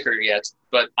a sticker yet,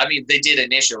 but, I mean, they did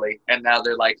initially, and now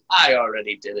they're like, I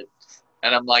already did it.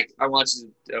 And I'm like, I want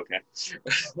you to, okay.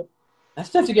 I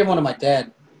still have to give one to my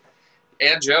dad.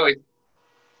 And Joey.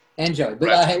 But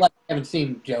I haven't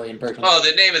seen Joey in person. Oh,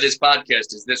 the name of this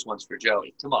podcast is This One's for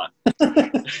Joey. Come on.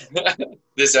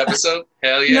 This episode?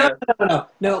 Hell yeah.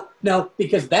 No,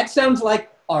 because that sounds like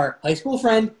our high school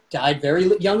friend died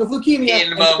very young of leukemia. In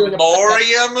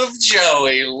memoriam of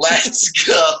Joey. Let's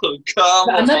go.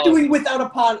 I'm not doing without a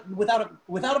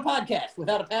podcast.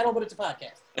 Without a paddle, but it's a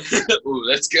podcast. Ooh,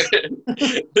 that's good.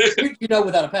 You know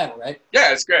without a paddle, right?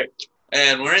 Yeah, it's great.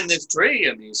 And we're in this tree,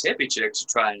 and these hippie chicks are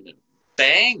trying to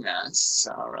bang us.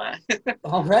 All right.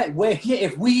 All right. Well, yeah,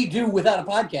 if we do without a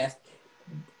podcast,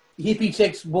 hippie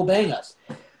chicks will bang us.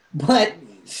 But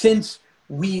since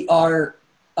we are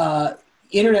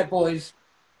internet boys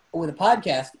with a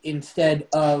podcast instead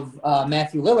of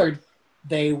Matthew Lillard,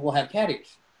 they will have cat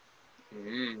ears.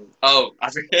 Oh,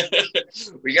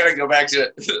 we got to go back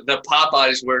to the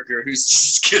Popeyes worker who's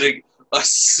just getting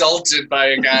assaulted by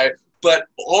a guy, but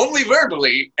only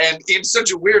verbally and in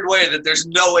such a weird way that there's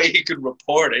no way he could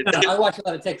report it. I watch a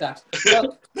lot of TikToks.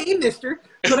 Well, hey, mister,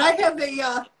 could I have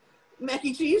a mac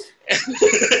and cheese?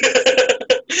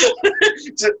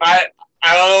 I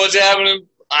don't know what's happening.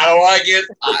 I don't like it.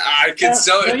 I can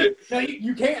so. No,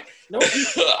 you can't. No,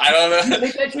 I don't know. You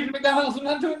take that chicken McDonald's. I'm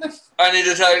not doing this. I need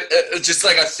to tell you, just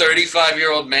like a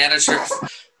 35-year-old manager,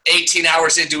 18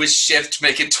 hours into his shift,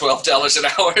 making $12 an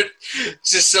hour,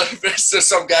 just so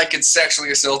some guy can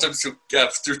sexually assault him through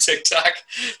TikTok.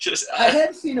 I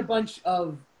have seen a bunch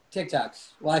of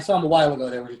TikToks. Well, I saw them a while ago.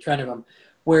 There was a trend of them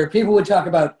where people would talk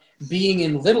about being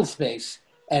in little space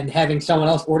and having someone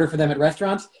else order for them at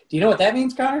restaurants. Do you know what that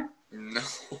means, Connor? No.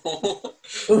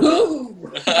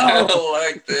 Ooh, I don't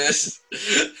like this.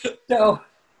 So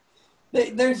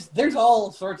there's all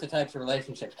sorts of types of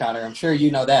relationships, Connor. I'm sure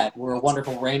you know that. We're a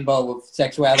wonderful rainbow of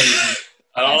sexuality.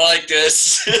 I don't like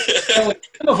this.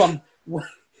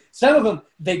 Some of them,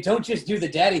 they don't just do the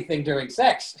daddy thing during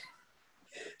sex.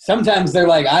 Sometimes they're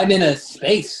like, I'm in a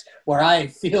space where I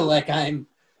feel like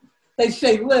they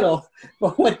say little,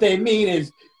 but what they mean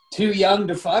is too young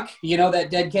to fuck. You know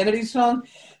that Dead Kennedys song?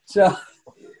 So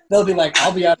they'll be like,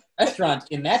 I'll be at a restaurant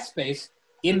in that space,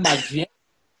 in my gym.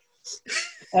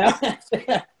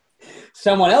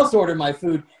 Someone else ordered my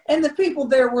food, and the people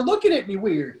there were looking at me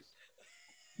weird.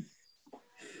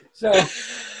 So,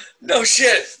 no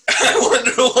shit. I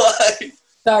wonder why.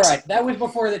 It's all right. That was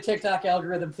before the TikTok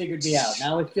algorithm figured me out.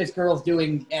 Now it's just girls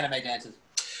doing anime dances.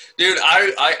 Dude,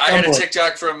 I had a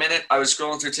TikTok for a minute. I was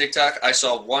scrolling through TikTok. I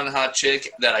saw one hot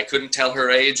chick that I couldn't tell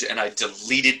her age, and I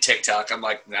deleted TikTok. I'm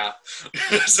like, nah.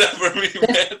 Is that for me,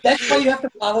 man? That's why you have to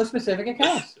follow specific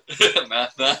accounts. Nah.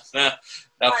 Not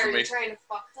why, for me. Are you trying to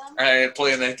fuck them? I ain't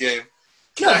playing that game.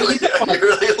 No,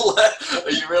 Are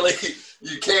you really,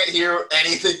 you can't hear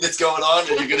anything that's going on,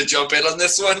 and you're going to jump in on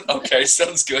this one? Okay,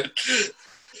 sounds good.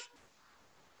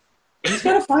 You just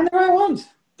got to find the right ones.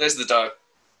 There's the dog.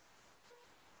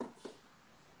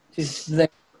 She's there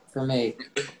for me.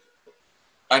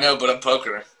 I know, but I'm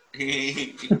poking her.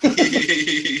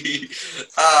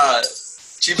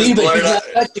 Chiba's blurred out. He's not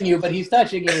touching you, but he's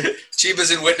touching you. Chiba's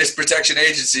in witness protection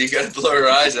agency. You got to blur her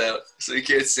eyes out so you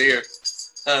can't see her.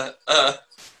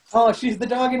 Oh, she's the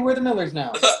dog in We're the Millers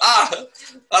now.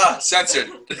 Censored.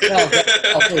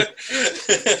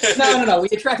 No. We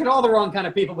attracted all the wrong kind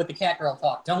of people with the cat girl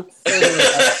talk. Don't.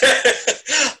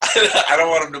 I don't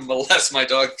want him to molest my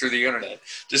dog through the internet.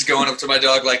 Just going up to my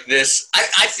dog like this.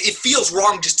 It feels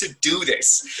wrong just to do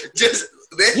this.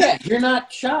 Yeah, you're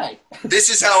not shy. This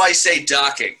is how I say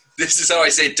docking. This is how I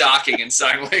say docking in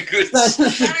sign language.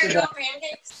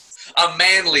 A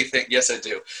manly thing. Yes, I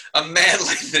do. A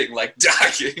manly thing like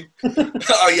docking.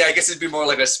 Oh, yeah, I guess it'd be more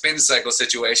like a spin cycle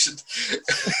situation.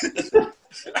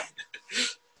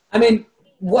 I mean,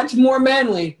 what's more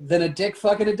manly than a dick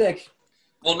fucking a dick?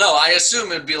 Well, no, I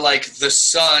assume it'd be like the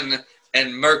sun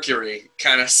and Mercury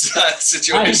kind of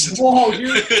situation. Whoa, dude.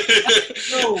 I'm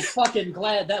so fucking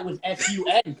glad that was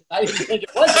S-U-N. I didn't think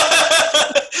it was.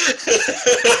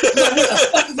 What the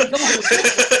fuck is it going with?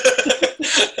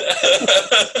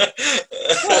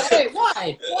 Hey,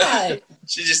 why? Why?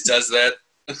 She just does that.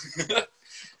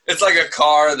 It's like a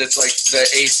car that's like the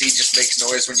AC just makes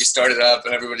noise when you start it up,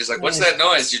 and everybody's like, "What's that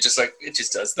noise?" You're just like, "It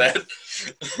just does that."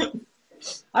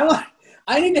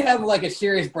 I need to have like a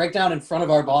serious breakdown in front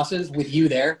of our bosses with you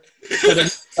there. So then,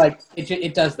 like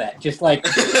it does that. Just like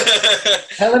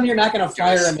tell him you're not going to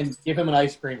fire him and give him an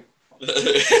ice cream. Go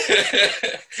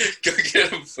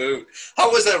get him food.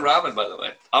 How was that ramen, by the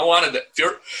way? I wanted it.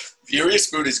 Furious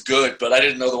food is good, but I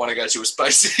didn't know the one I got you was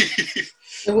spicy.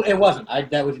 It wasn't.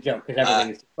 That was a joke because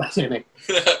everything is spicy to me.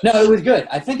 No, it was good.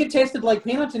 I think it tasted like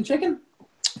peanuts and chicken.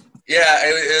 Yeah,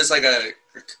 it was like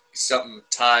something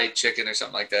Thai chicken or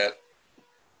something like that.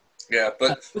 Yeah,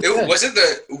 but it wasn't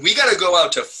we got to go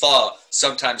out to Pho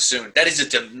sometime soon. That is a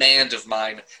demand of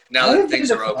mine now that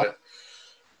things are open.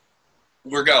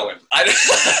 We're going. I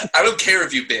don't care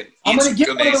if you've been. I'm going to get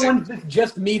one of the ones that's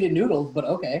just meat and noodles, but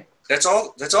okay. That's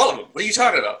all of them. What are you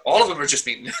talking about? All of them are just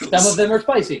meat and noodles. Some of them are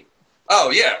spicy.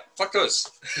 Oh, yeah. Fuck those.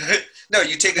 No,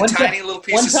 you take tiny little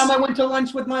piece. One time I went to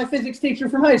lunch with my physics teacher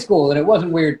from high school, and it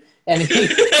wasn't weird. And he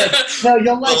said, no,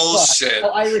 you'll like Pho.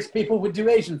 How Irish people would do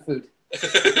Asian food.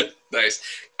 Nice.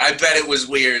 I bet it was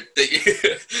weird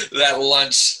that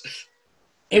lunch.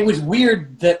 It was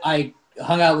weird that I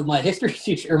hung out with my history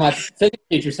teacher or my physics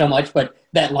teacher so much, but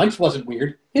that lunch wasn't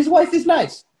weird. His wife is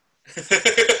nice.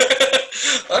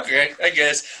 Okay, I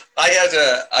guess. I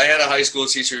had a high school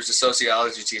teacher who's a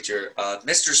sociology teacher,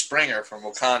 Mr. Springer from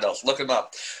Wakanda. Look him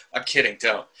up. I'm kidding,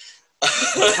 don't.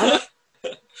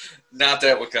 Not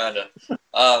that Wakanda.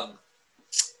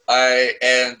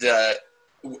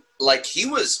 He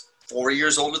was 4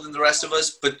 years older than the rest of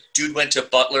us, but dude went to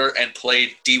Butler and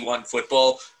played D1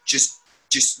 football. Just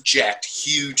jacked,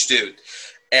 huge dude.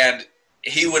 And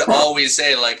he would always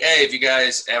say, like, hey, if you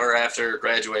guys ever after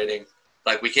graduating,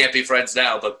 like, we can't be friends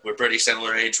now, but we're pretty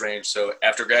similar age range. So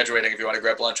after graduating, if you want to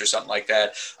grab lunch or something like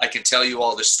that, I can tell you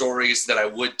all the stories that I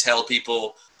would tell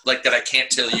people, like, that I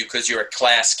can't tell you because you're a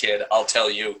class kid. I'll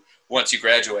tell you once you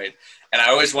graduate. And I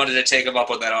always wanted to take him up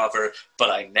on that offer,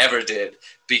 but I never did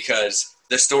because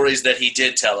the stories that he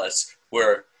did tell us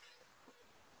were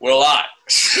a lot.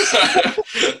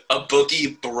 A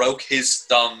bookie broke his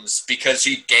thumbs because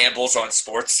he gambles on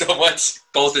sports so much.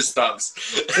 Both his thumbs.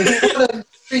 Is he one of the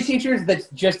three teachers that's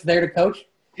just there to coach?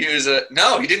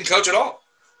 No, he didn't coach at all.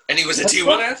 And he was a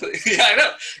T1 athlete. Yeah, I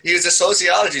know. He was a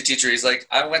sociology teacher. He's like,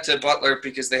 I went to Butler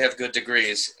because they have good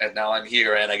degrees, and now I'm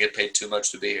here, and I get paid too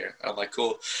much to be here. I'm like,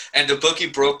 cool. And the bookie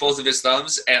broke both of his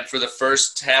thumbs, and for the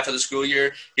first half of the school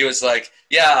year, he was like,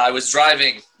 yeah, I was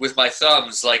driving with my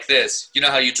thumbs like this. You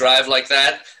know how you drive like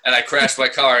that? And I crashed my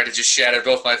car, and it just shattered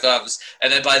both my thumbs.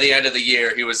 And then by the end of the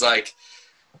year, he was like,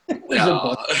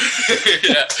 no.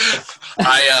 Yeah.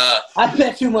 I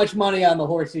bet too much money on the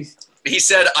horses. He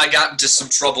said I got into some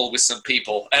trouble with some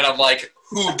people, and I'm like,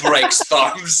 who breaks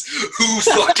thumbs? Who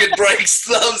fucking breaks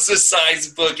thumbs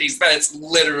besides bookies? That's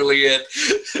literally it.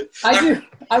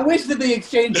 I wish that the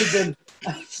exchange had been,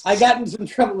 I got into some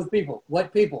trouble with people.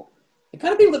 What people? The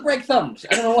kind of people that break thumbs.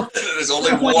 I don't know what. There's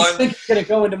only one. I'm going to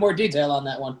go into more detail on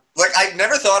that one. Like, I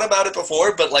never thought about it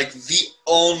before, but, like, the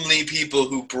only people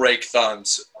who break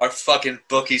thumbs are fucking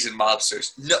bookies and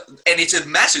mobsters. No, and it's a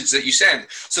message that you send.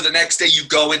 So the next day you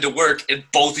go into work and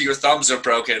both of your thumbs are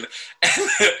broken.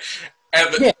 Yeah,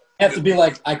 you have to be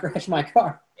like, I crashed my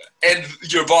car. And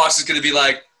your boss is going to be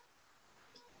like,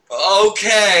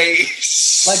 okay.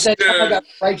 Like that time I got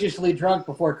righteously drunk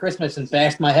before Christmas and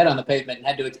bashed my head on the pavement and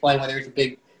had to explain why there was a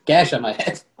big gash on my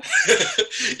head.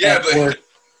 Yeah, but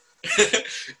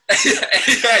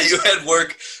yeah, you had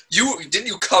work. Didn't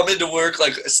you come into work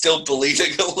like still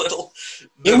bleeding a little?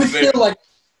 It was still like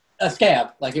a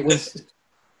scab. Like it was.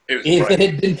 If it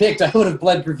had been picked, I would have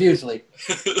bled profusely.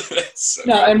 So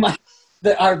no, and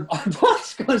our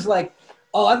boss goes like,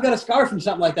 oh, I've got a scar from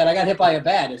something like that. I got hit by a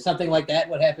bat. Is something like that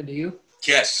what happened to you?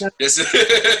 Yes.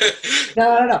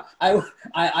 No.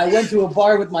 I went to a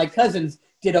bar with my cousins,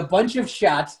 did a bunch of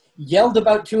shots, yelled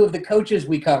about two of the coaches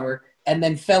we cover, and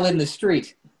then fell in the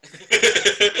street.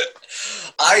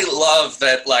 I love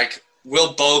that, like,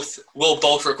 we'll both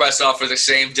request off for the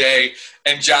same day,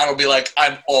 and John will be like,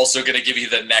 I'm also going to give you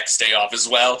the next day off as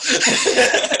well.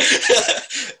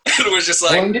 And we're just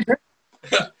like...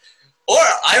 Or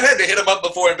I've had to hit him up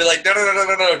before and be like,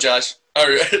 no, Josh.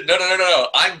 Or, no.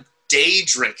 I'm day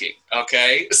drinking,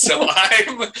 okay? So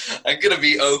I'm going to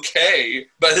be okay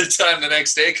by the time the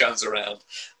next day comes around.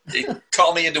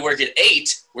 Call me into work at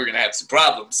 8, we're going to have some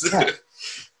problems. Right.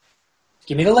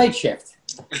 Give me the late shift.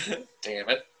 Damn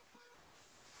it.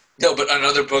 No, but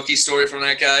another bookie story from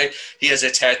that guy, he has a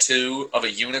tattoo of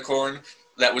a unicorn.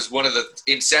 That was one of the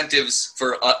incentives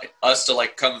for us to,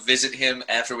 like, come visit him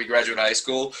after we graduated high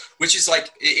school, which is,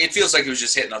 like, it feels like he was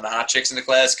just hitting on the hot chicks in the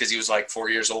class because he was, like, 4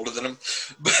 years older than him.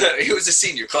 But he was a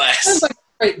senior class. Sounds like a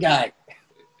great guy.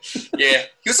 Yeah,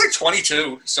 he was, like,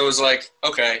 22, so it was like,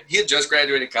 okay. He had just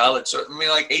graduated college, so, I mean,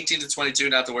 like, 18 to 22,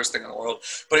 not the worst thing in the world.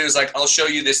 But he was like, I'll show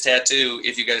you this tattoo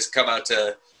if you guys come out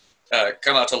to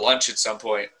lunch at some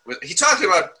point. He talked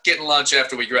about getting lunch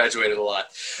after we graduated a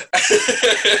lot.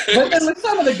 But then with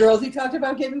some of the girls, he talked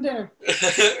about getting dinner.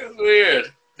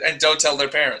 Weird. And don't tell their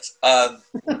parents.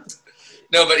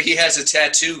 No, but he has a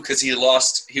tattoo because he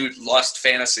lost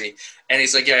fantasy. And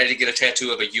he's like, yeah, I had to get a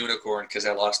tattoo of a unicorn because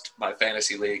I lost my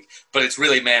fantasy league. But it's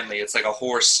really manly. It's like a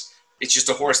horse. It's just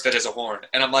a horse that has a horn.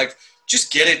 And I'm like, just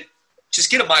get it. Just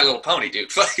get a My Little Pony,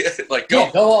 dude. Like, go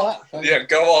all out. Yeah,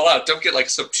 go all out. Don't get, like,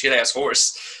 some shit-ass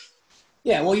horse.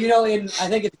 Yeah, well, I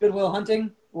think it's Good Will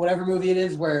Hunting, whatever movie it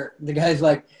is, where the guy's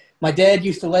like, my dad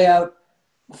used to lay out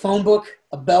a phone book,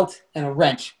 a belt, and a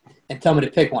wrench, and tell me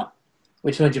to pick one.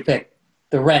 Which one'd you pick?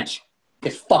 The wrench.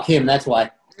 Because fuck him, that's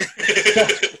why.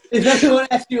 If anyone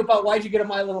asks you about why'd you get a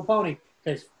My Little Pony,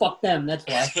 because fuck them, that's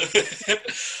why.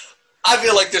 I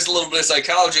feel like there's a little bit of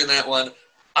psychology in that one.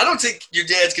 I don't think your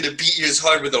dad's gonna beat you as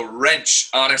hard with a wrench,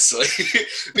 honestly,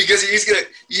 because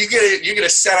you're gonna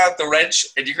set out the wrench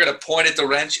and you're gonna point at the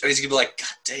wrench and he's gonna be like, God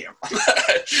damn.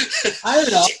 I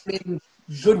don't know. I mean,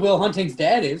 Good Will Hunting's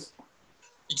dad is.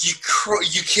 You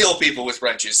kill people with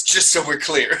wrenches, just so we're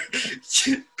clear.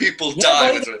 People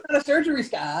die with it. Not a surgery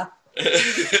scar.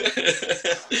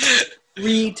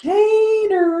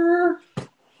 Retainer.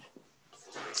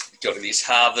 Go to these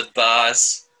Harvard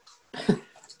bars.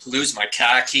 Lose my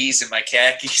car keys and my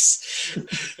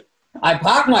khakis. I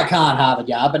parked my car in Harvard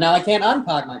Yard, but now I can't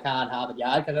unpark my car in Harvard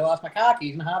Yard because I lost my car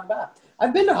keys in Harvard Bar.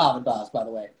 I've been to Harvard bars, by the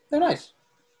way. They're nice.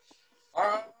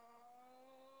 I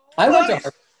went to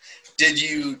Harvard. Did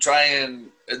you try and...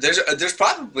 There's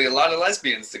probably a lot of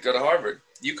lesbians that go to Harvard.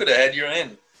 You could have had your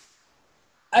in.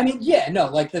 I mean, yeah, no,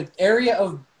 like the area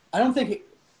of... I don't think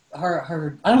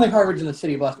Harvard's in the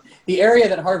city of Boston. The area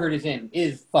that Harvard is in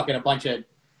is fucking a bunch of,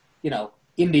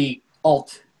 indie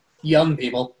alt young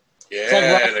people. Yeah, it's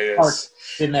like it Park is.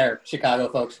 In there, Chicago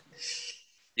folks.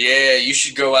 Yeah, you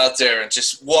should go out there and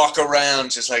just walk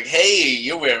around just like, hey,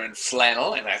 you're wearing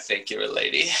flannel and I think you're a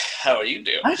lady. How are you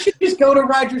doing? I should just go to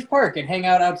Rogers Park and hang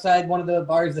out outside one of the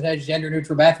bars that has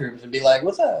gender-neutral bathrooms and be like,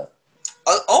 what's up?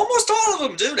 Almost all of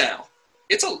them do now.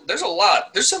 There's a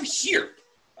lot. There's some here.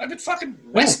 I'm in fucking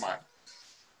Westmont.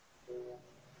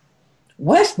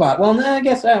 Westmont? Well, no, I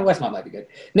guess Westmont might be good.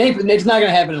 It's not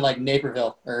going to happen in, like,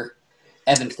 Naperville or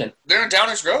Evanston. They're in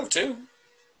Downers Grove, too.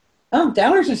 Oh,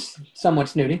 Downers is somewhat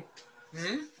snooty.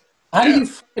 Mm-hmm. How do you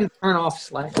fucking turn off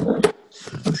Slack?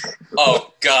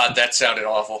 Oh, God, that sounded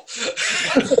awful.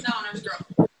 Downers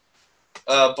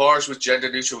Grove. Bars with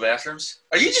gender-neutral bathrooms.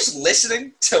 Are you just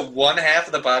listening to one half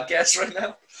of the podcast right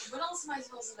now? What else am I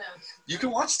supposed to know? You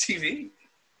can watch TV.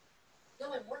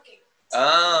 No, I'm working.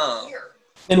 Oh. Here.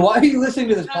 And why are you listening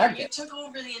to this Connor, podcast? you took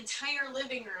over the entire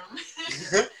living room.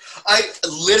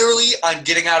 I'm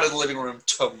getting out of the living room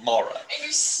tomorrow. And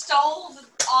you stole the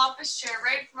office chair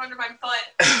right from under my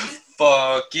butt.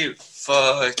 Fuck you.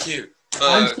 Fuck you.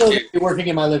 I'm Fuck still you. going to be working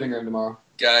in my living room tomorrow.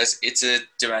 Guys, it's a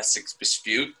domestic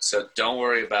dispute, so don't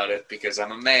worry about it because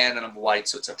I'm a man and I'm white,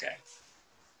 so it's okay.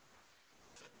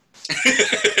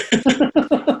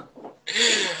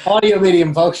 Audio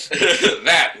medium, folks.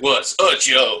 That was a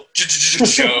joke.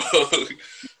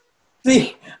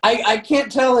 See, I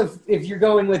can't tell if you're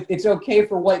going with it's okay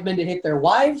for white men to hit their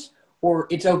wives or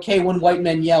it's okay when white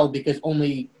men yell because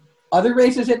only other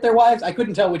races hit their wives. I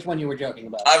couldn't tell which one you were joking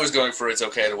about. I was going for it's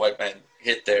okay that white men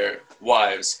hit their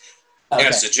wives. Okay.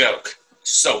 That's a joke.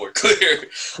 So we're clear.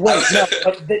 Wait,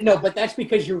 but that's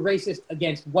because you're racist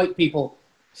against white people.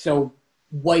 So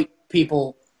white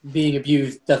people being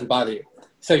abused doesn't bother you.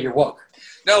 So you're woke.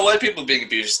 No, white people being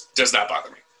abused does not bother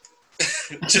me.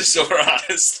 Just so we're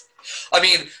honest. I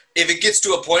mean, if it gets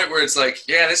to a point where it's like,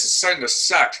 yeah, this is starting to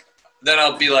suck, then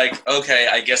I'll be like, okay,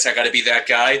 I guess I got to be that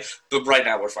guy. But right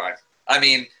now we're fine. I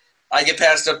mean, I get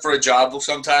passed up for a job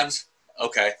sometimes.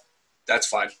 Okay, that's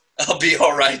fine. I'll be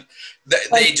all right.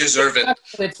 They deserve it.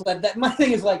 My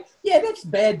thing is like, yeah, that's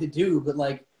bad to do, but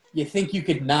like, you think you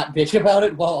could not bitch about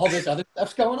it while all this other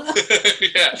stuff's going on?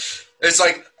 Yeah. It's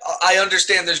like, I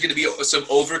understand there's going to be some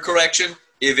overcorrection.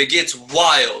 If it gets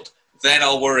wild, then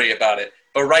I'll worry about it.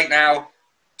 But right now,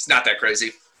 it's not that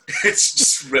crazy. It's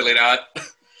just really not.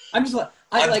 I'm just like,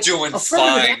 I'm doing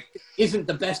fine. Isn't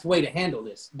the best way to handle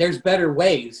this. There's better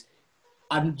ways.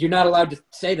 You're not allowed to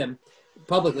say them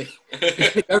publicly.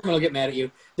 The government will get mad at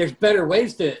you. There's better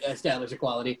ways to establish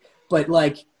equality, but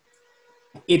like,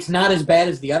 it's not as bad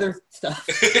as the other stuff.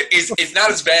 It's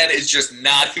not as bad as just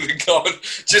not even going,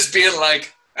 just being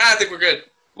like, I think we're good.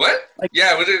 What? Like,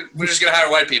 yeah, we're just going to hire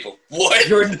white people. What?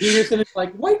 Jordan Peterson is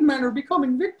like, white men are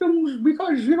becoming victims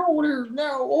because, they're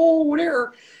now,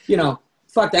 they're,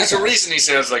 fuck that. There's a reason he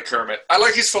sounds like Kermit. I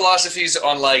like his philosophies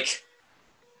on, like,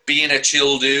 being a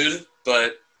chill dude,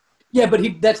 but... Yeah, but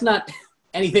that's not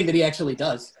anything that he actually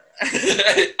does.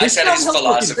 I said his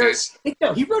philosophies.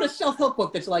 He wrote a self-help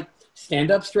book that's like,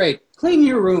 stand up straight, clean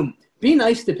your room, be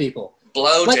nice to people.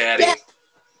 Blow daddy.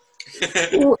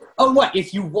 Oh, what?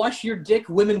 If you wash your dick,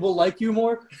 women will like you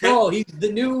more? Oh, he's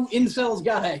the new incels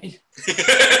guy.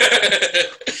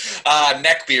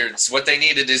 Neckbeards. What they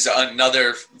needed is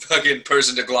another fucking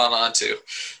person to glom onto.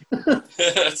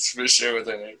 That's for sure what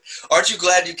they need. Aren't you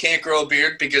glad you can't grow a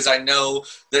beard? Because I know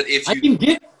that if you... I can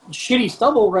get shitty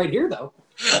stubble right here, though.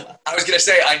 I was going to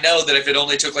say, I know that if it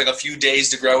only took like a few days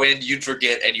to grow in, you'd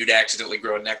forget and you'd accidentally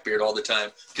grow a neckbeard all the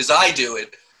time. Because I do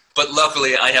it. But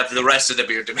luckily, I have the rest of the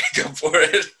beard to make up for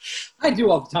it. I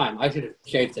do all the time. I should have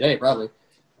shaved today, probably.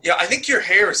 Yeah, I think your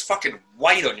hair is fucking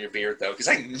white on your beard, though, because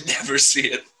I never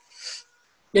see it.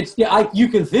 You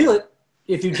can feel it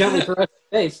if you gently caress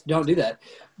your face. Don't do that.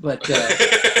 But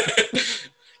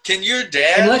can your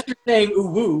dad? Unless you're saying ooh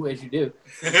woo as you do.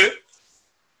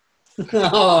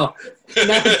 Oh,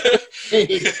 no,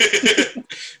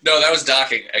 that was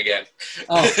docking again.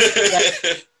 Oh,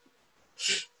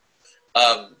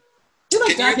 you're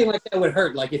like docking like that would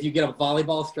hurt, like if you get a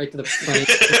volleyball straight to the front.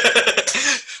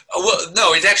 Well,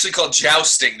 no, it's actually called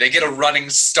jousting. They get a running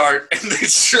start and they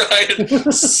try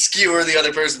and skewer the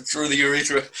other person through the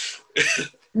urethra.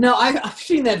 No, I've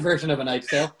seen that version of A Knight's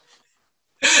Tale.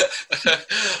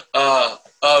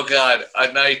 Oh God,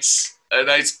 a knight's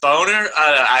boner?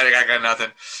 I got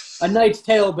nothing. A Knight's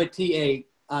Tale, but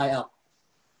T-A-I-L.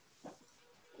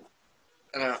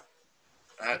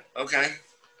 Okay.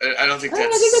 I don't think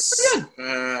that's... I think that's pretty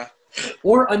good.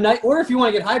 Or if you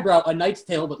want to get highbrow, A Knight's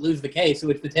Tale, but lose the K, so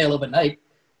it's the tale of a knight,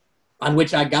 on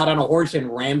which I got on a horse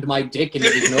and rammed my dick into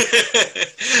his nose.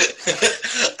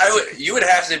 You would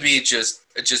have to be just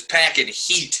packing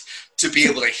heat to be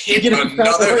able to hit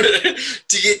another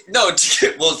to get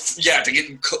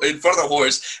in front of the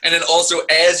horse, and then also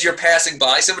as you're passing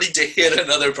by somebody to hit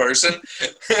another person.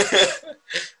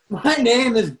 My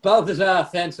name is Balthazar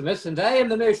Fensimus, and I am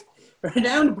the most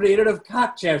renowned breeder of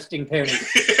cock jousting ponies.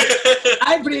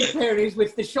 I breed ponies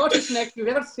with the shortest neck you've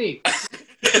ever seen.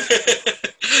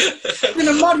 Even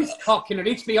a modest cock can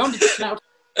reach beyond its snout.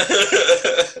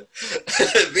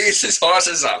 These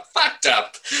horses are fucked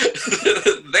up.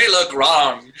 They look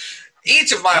wrong.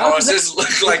 Each of my horses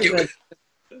look like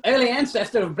early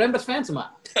ancestor of Brembus Fansima.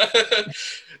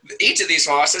 Each of these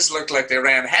horses look like they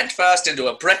ran headfirst into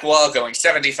a brick wall going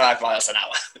 75 miles an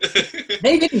hour.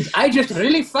 They didn't. I just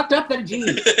really fucked up their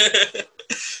genes.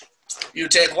 You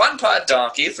take 1 part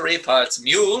donkey, 3 parts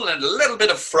mule, and a little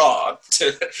bit of frog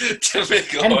to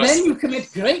make a horse. And then you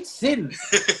commit great sin.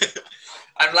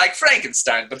 I'm like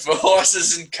Frankenstein, but for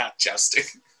horses and cock jousting.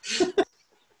 And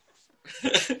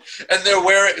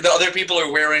the other people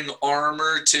are wearing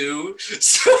armor too.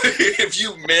 So if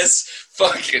you miss,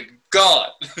 fucking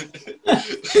gone.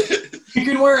 You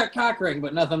can wear a cock ring,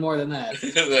 but nothing more than that.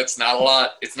 That's not a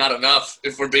lot. It's not enough,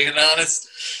 if we're being honest.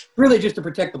 Really just to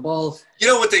protect the balls. You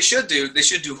know what they should do? They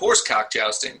should do horse cock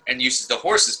jousting and use the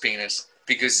horse's penis.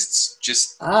 Because it's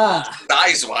just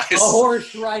size-wise. A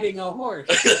horse riding a horse.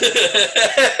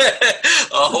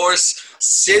 A horse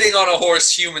sitting on a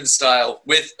horse human style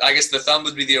with, I guess the thumb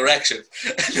would be the erection.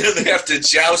 And then they have to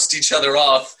joust each other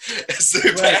off as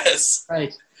they pass.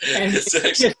 Right. And it's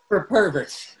just for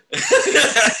perverts.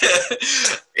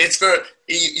 It's for,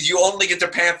 you only get the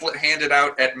pamphlet handed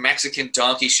out at Mexican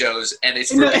donkey shows, and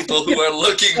it's for people who are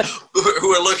looking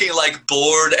like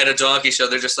bored at a donkey show.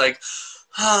 They're just like,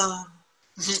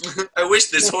 I wish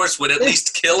this horse would at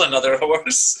least kill another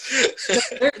horse.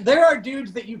 There are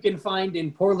dudes that you can find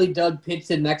in poorly dug pits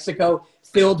in Mexico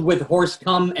filled with horse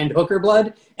cum and hooker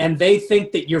blood, and they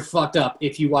think that you're fucked up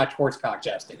if you watch horse cock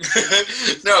jousting.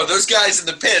 No, those guys in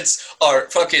the pits are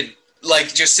fucking,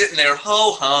 like, just sitting there,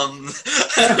 ho-hum.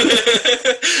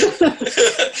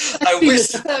 I wish...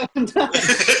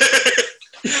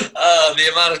 the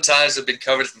amount of times I've been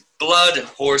covered in blood and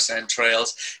horse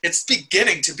entrails, it's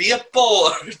beginning to be a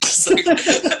bore. Just like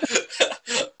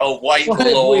a white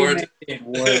lord.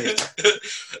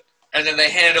 And then they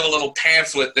hand him a little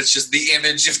pamphlet that's just the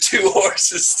image of 2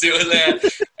 horses doing that.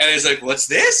 And he's like, what's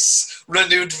this?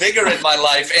 Renewed vigor in my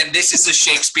life, and this is a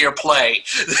Shakespeare play.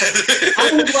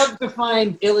 I would love to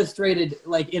find illustrated,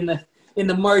 like in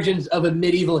the margins of a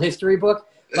medieval history book,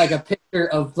 like a picture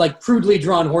of like crudely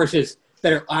drawn horses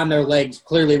that are on their legs,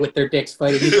 clearly with their dicks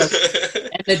fighting each other.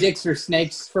 And the dicks are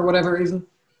snakes for whatever reason.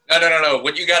 No.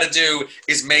 What you got to do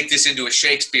is make this into a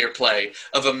Shakespeare play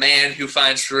of a man who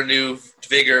finds renewed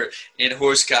vigor in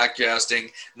horsecock jousting,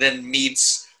 then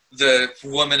meets the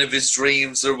woman of his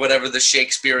dreams or whatever the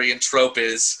Shakespearean trope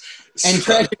is. And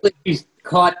tragically, he's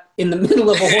caught in the middle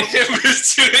of a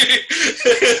horse.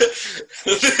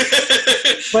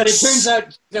 But it turns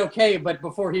out he's okay, but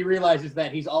before he realizes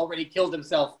that, he's already killed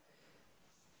himself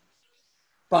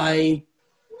by...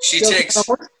 She takes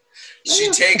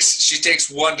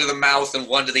one to the mouth and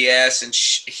one to the ass, and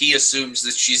he assumes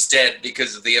that she's dead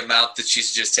because of the amount that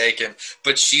she's just taken.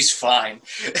 But she's fine.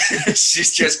 She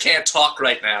just can't talk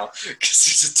right now because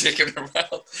there's a dick in her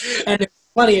mouth. And there's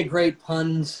plenty of great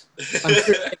puns. I'm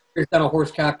sure there's done a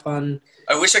horsecock pun.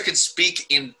 I wish I could speak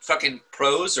in fucking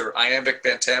prose or iambic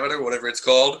pentameter, whatever it's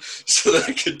called, so that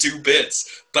I could do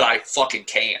bits. But I fucking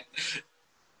can't.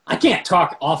 I can't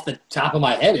talk off the top of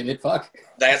my head in it. Fuck.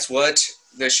 That's what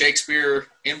the Shakespeare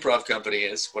Improv Company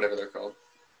is, whatever they're called.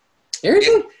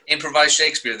 Seriously? Improvise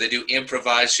Shakespeare. They do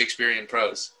improvised Shakespearean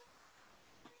prose.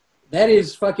 That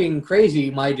is fucking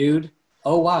crazy, my dude.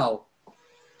 Oh, wow.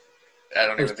 I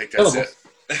don't even think that's it.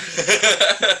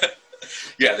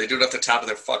 Yeah, they do it off the top of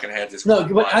their fucking heads. No,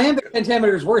 but iambic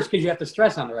pentameter is worse because you have to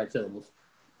stress on the right syllables.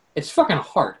 It's fucking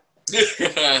hard.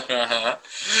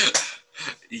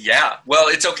 Yeah, well,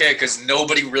 it's okay because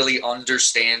nobody really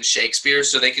understands Shakespeare,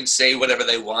 so they can say whatever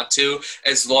they want to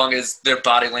as long as their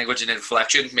body language and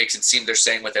inflection makes it seem they're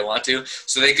saying what they want to.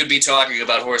 So they could be talking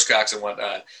about horsecocks and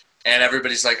whatnot, and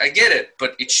everybody's like, I get it,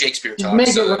 but it's Shakespeare talk. Make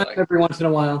it run every once in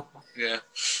a while. Yeah.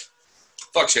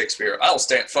 Fuck Shakespeare. I'll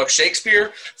stand. Fuck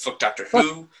Shakespeare. Fuck Doctor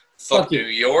Who. Fuck New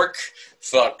York.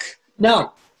 Fuck.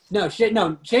 No.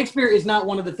 Shakespeare is not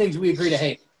one of the things we agree to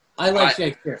hate. I like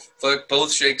Shakespeare. Fuck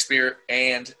both Shakespeare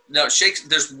and... No,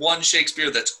 there's one Shakespeare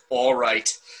that's all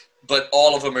right, but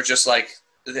all of them are just like...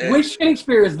 Which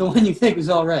Shakespeare is the one you think is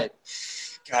all right?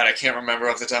 God, I can't remember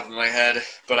off the top of my head,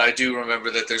 but I do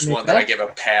remember that there's one that I give a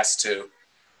pass to.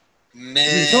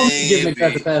 Maybe. You told me to give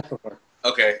Macbeth a pass before.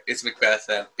 Okay, it's Macbeth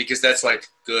then, because that's, like,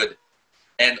 good.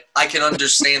 And I can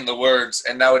understand the words,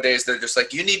 and nowadays they're just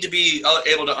like, you need to be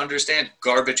able to understand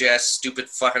garbage-ass, stupid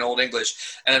fucking old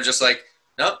English. And I'm just like,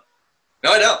 no,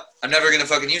 I don't. I'm never going to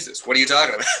fucking use this. What are you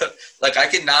talking about? Like, I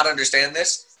cannot understand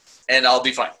this, and I'll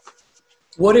be fine.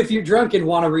 What if you're drunk and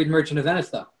want to read Merchant of Venice,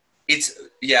 though?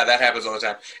 Yeah, that happens all the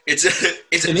time. It's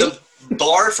the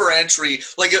bar for entry.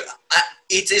 Like,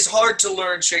 it's as hard to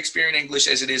learn Shakespearean English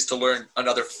as it is to learn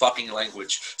another fucking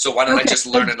language. So why don't I just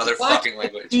learn another fucking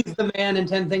language? He's the man in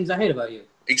 10 Things I Hate About You.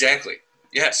 Exactly.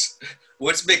 Yes.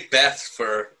 What's Macbeth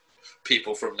for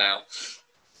people from now?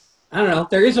 I don't know.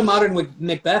 There is a modern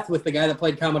Macbeth with the guy that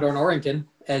played Commodore Norrington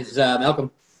as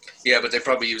Malcolm. Yeah, but they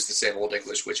probably use the same old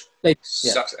English, which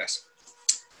sucks ass.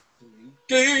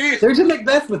 There's a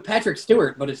Macbeth with Patrick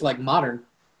Stewart, but it's like modern.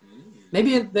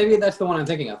 Maybe that's the one I'm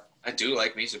thinking of. I do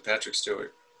like me some Patrick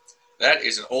Stewart. That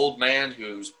is an old man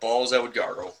whose balls I would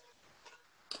gargle.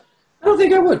 I don't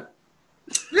think I would.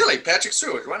 Really? Patrick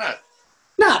Stewart? Why not?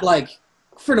 Not, like,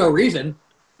 for no reason.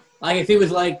 Like, if he was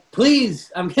like,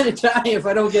 please, I'm going to die if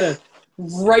I don't get a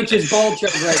righteous ball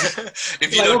check right.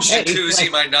 If you don't jacuzzi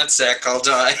my nutsack, I'll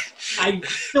die. I'm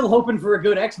still hoping for a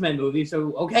good X-Men movie,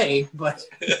 so okay, but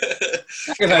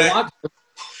because I want to.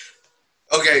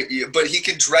 Okay, but he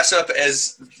can dress up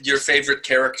as your favorite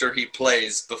character he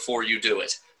plays before you do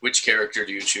it. Which character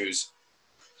do you choose?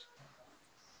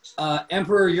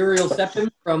 Emperor Uriel Septim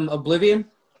from Oblivion.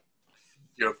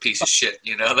 You're a piece of shit,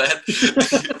 you know that?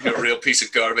 You're a real piece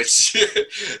of garbage.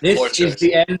 This is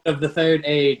the end of the Third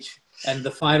Age and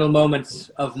the final moments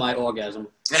of my orgasm.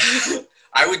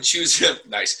 I would choose him.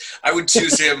 Nice. I would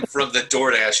choose him from the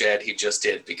DoorDash ad he just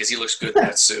did because he looks good in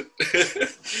that suit.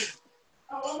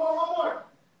 One more.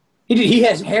 He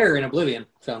has hair in Oblivion.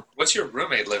 So. What's your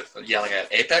roommate yelling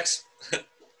at? Apex?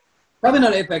 Probably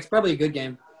not Apex. Probably a good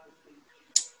game.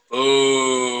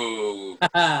 Ooh.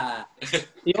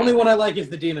 The only one I like is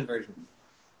the demon version.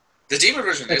 The demon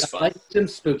version is fun. I like some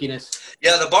spookiness.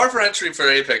 Yeah, the bar for entry for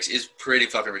Apex is pretty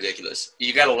fucking ridiculous.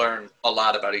 You got to learn a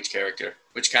lot about each character,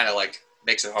 which kind of like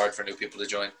makes it hard for new people to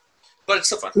join. But it's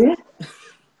still fun.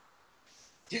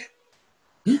 Yeah.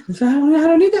 So I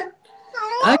don't need that.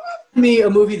 I give me a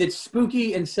movie that's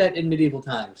spooky and set in medieval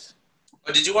times.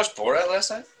 Oh, did you watch Borat last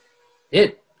night?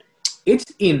 Did.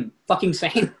 It's in fucking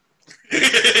sane.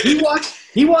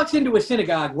 He walks into a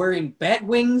synagogue wearing bat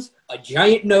wings, a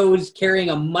giant nose, carrying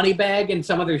a money bag, and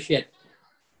some other shit.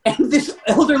 And this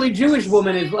elderly Jewish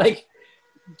woman is like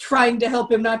trying to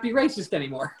help him not be racist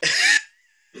anymore.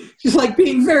 She's like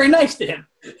being very nice to him.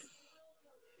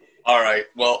 All right.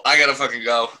 Well, I gotta fucking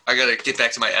go. I gotta get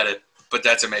back to my edit. But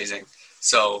that's amazing.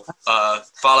 So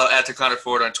follow at the Connor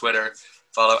Ford on Twitter.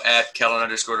 Follow at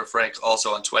Kellen_Frank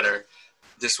also on Twitter.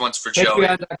 This one's for Joey.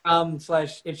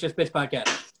 Patreon.com/It's Just Bits Podcast.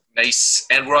 Nice.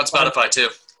 And we're on Spotify too.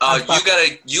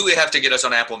 You have to get us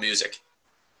on Apple Music.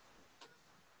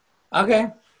 Okay.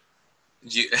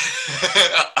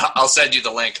 I'll send you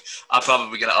the link. I'm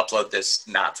probably gonna upload this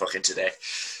not fucking today.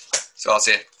 So I'll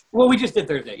see you. Well, we just did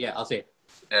Thursday. Yeah, I'll see you.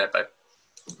 Yeah, bye.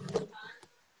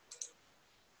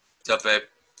 What's up, babe?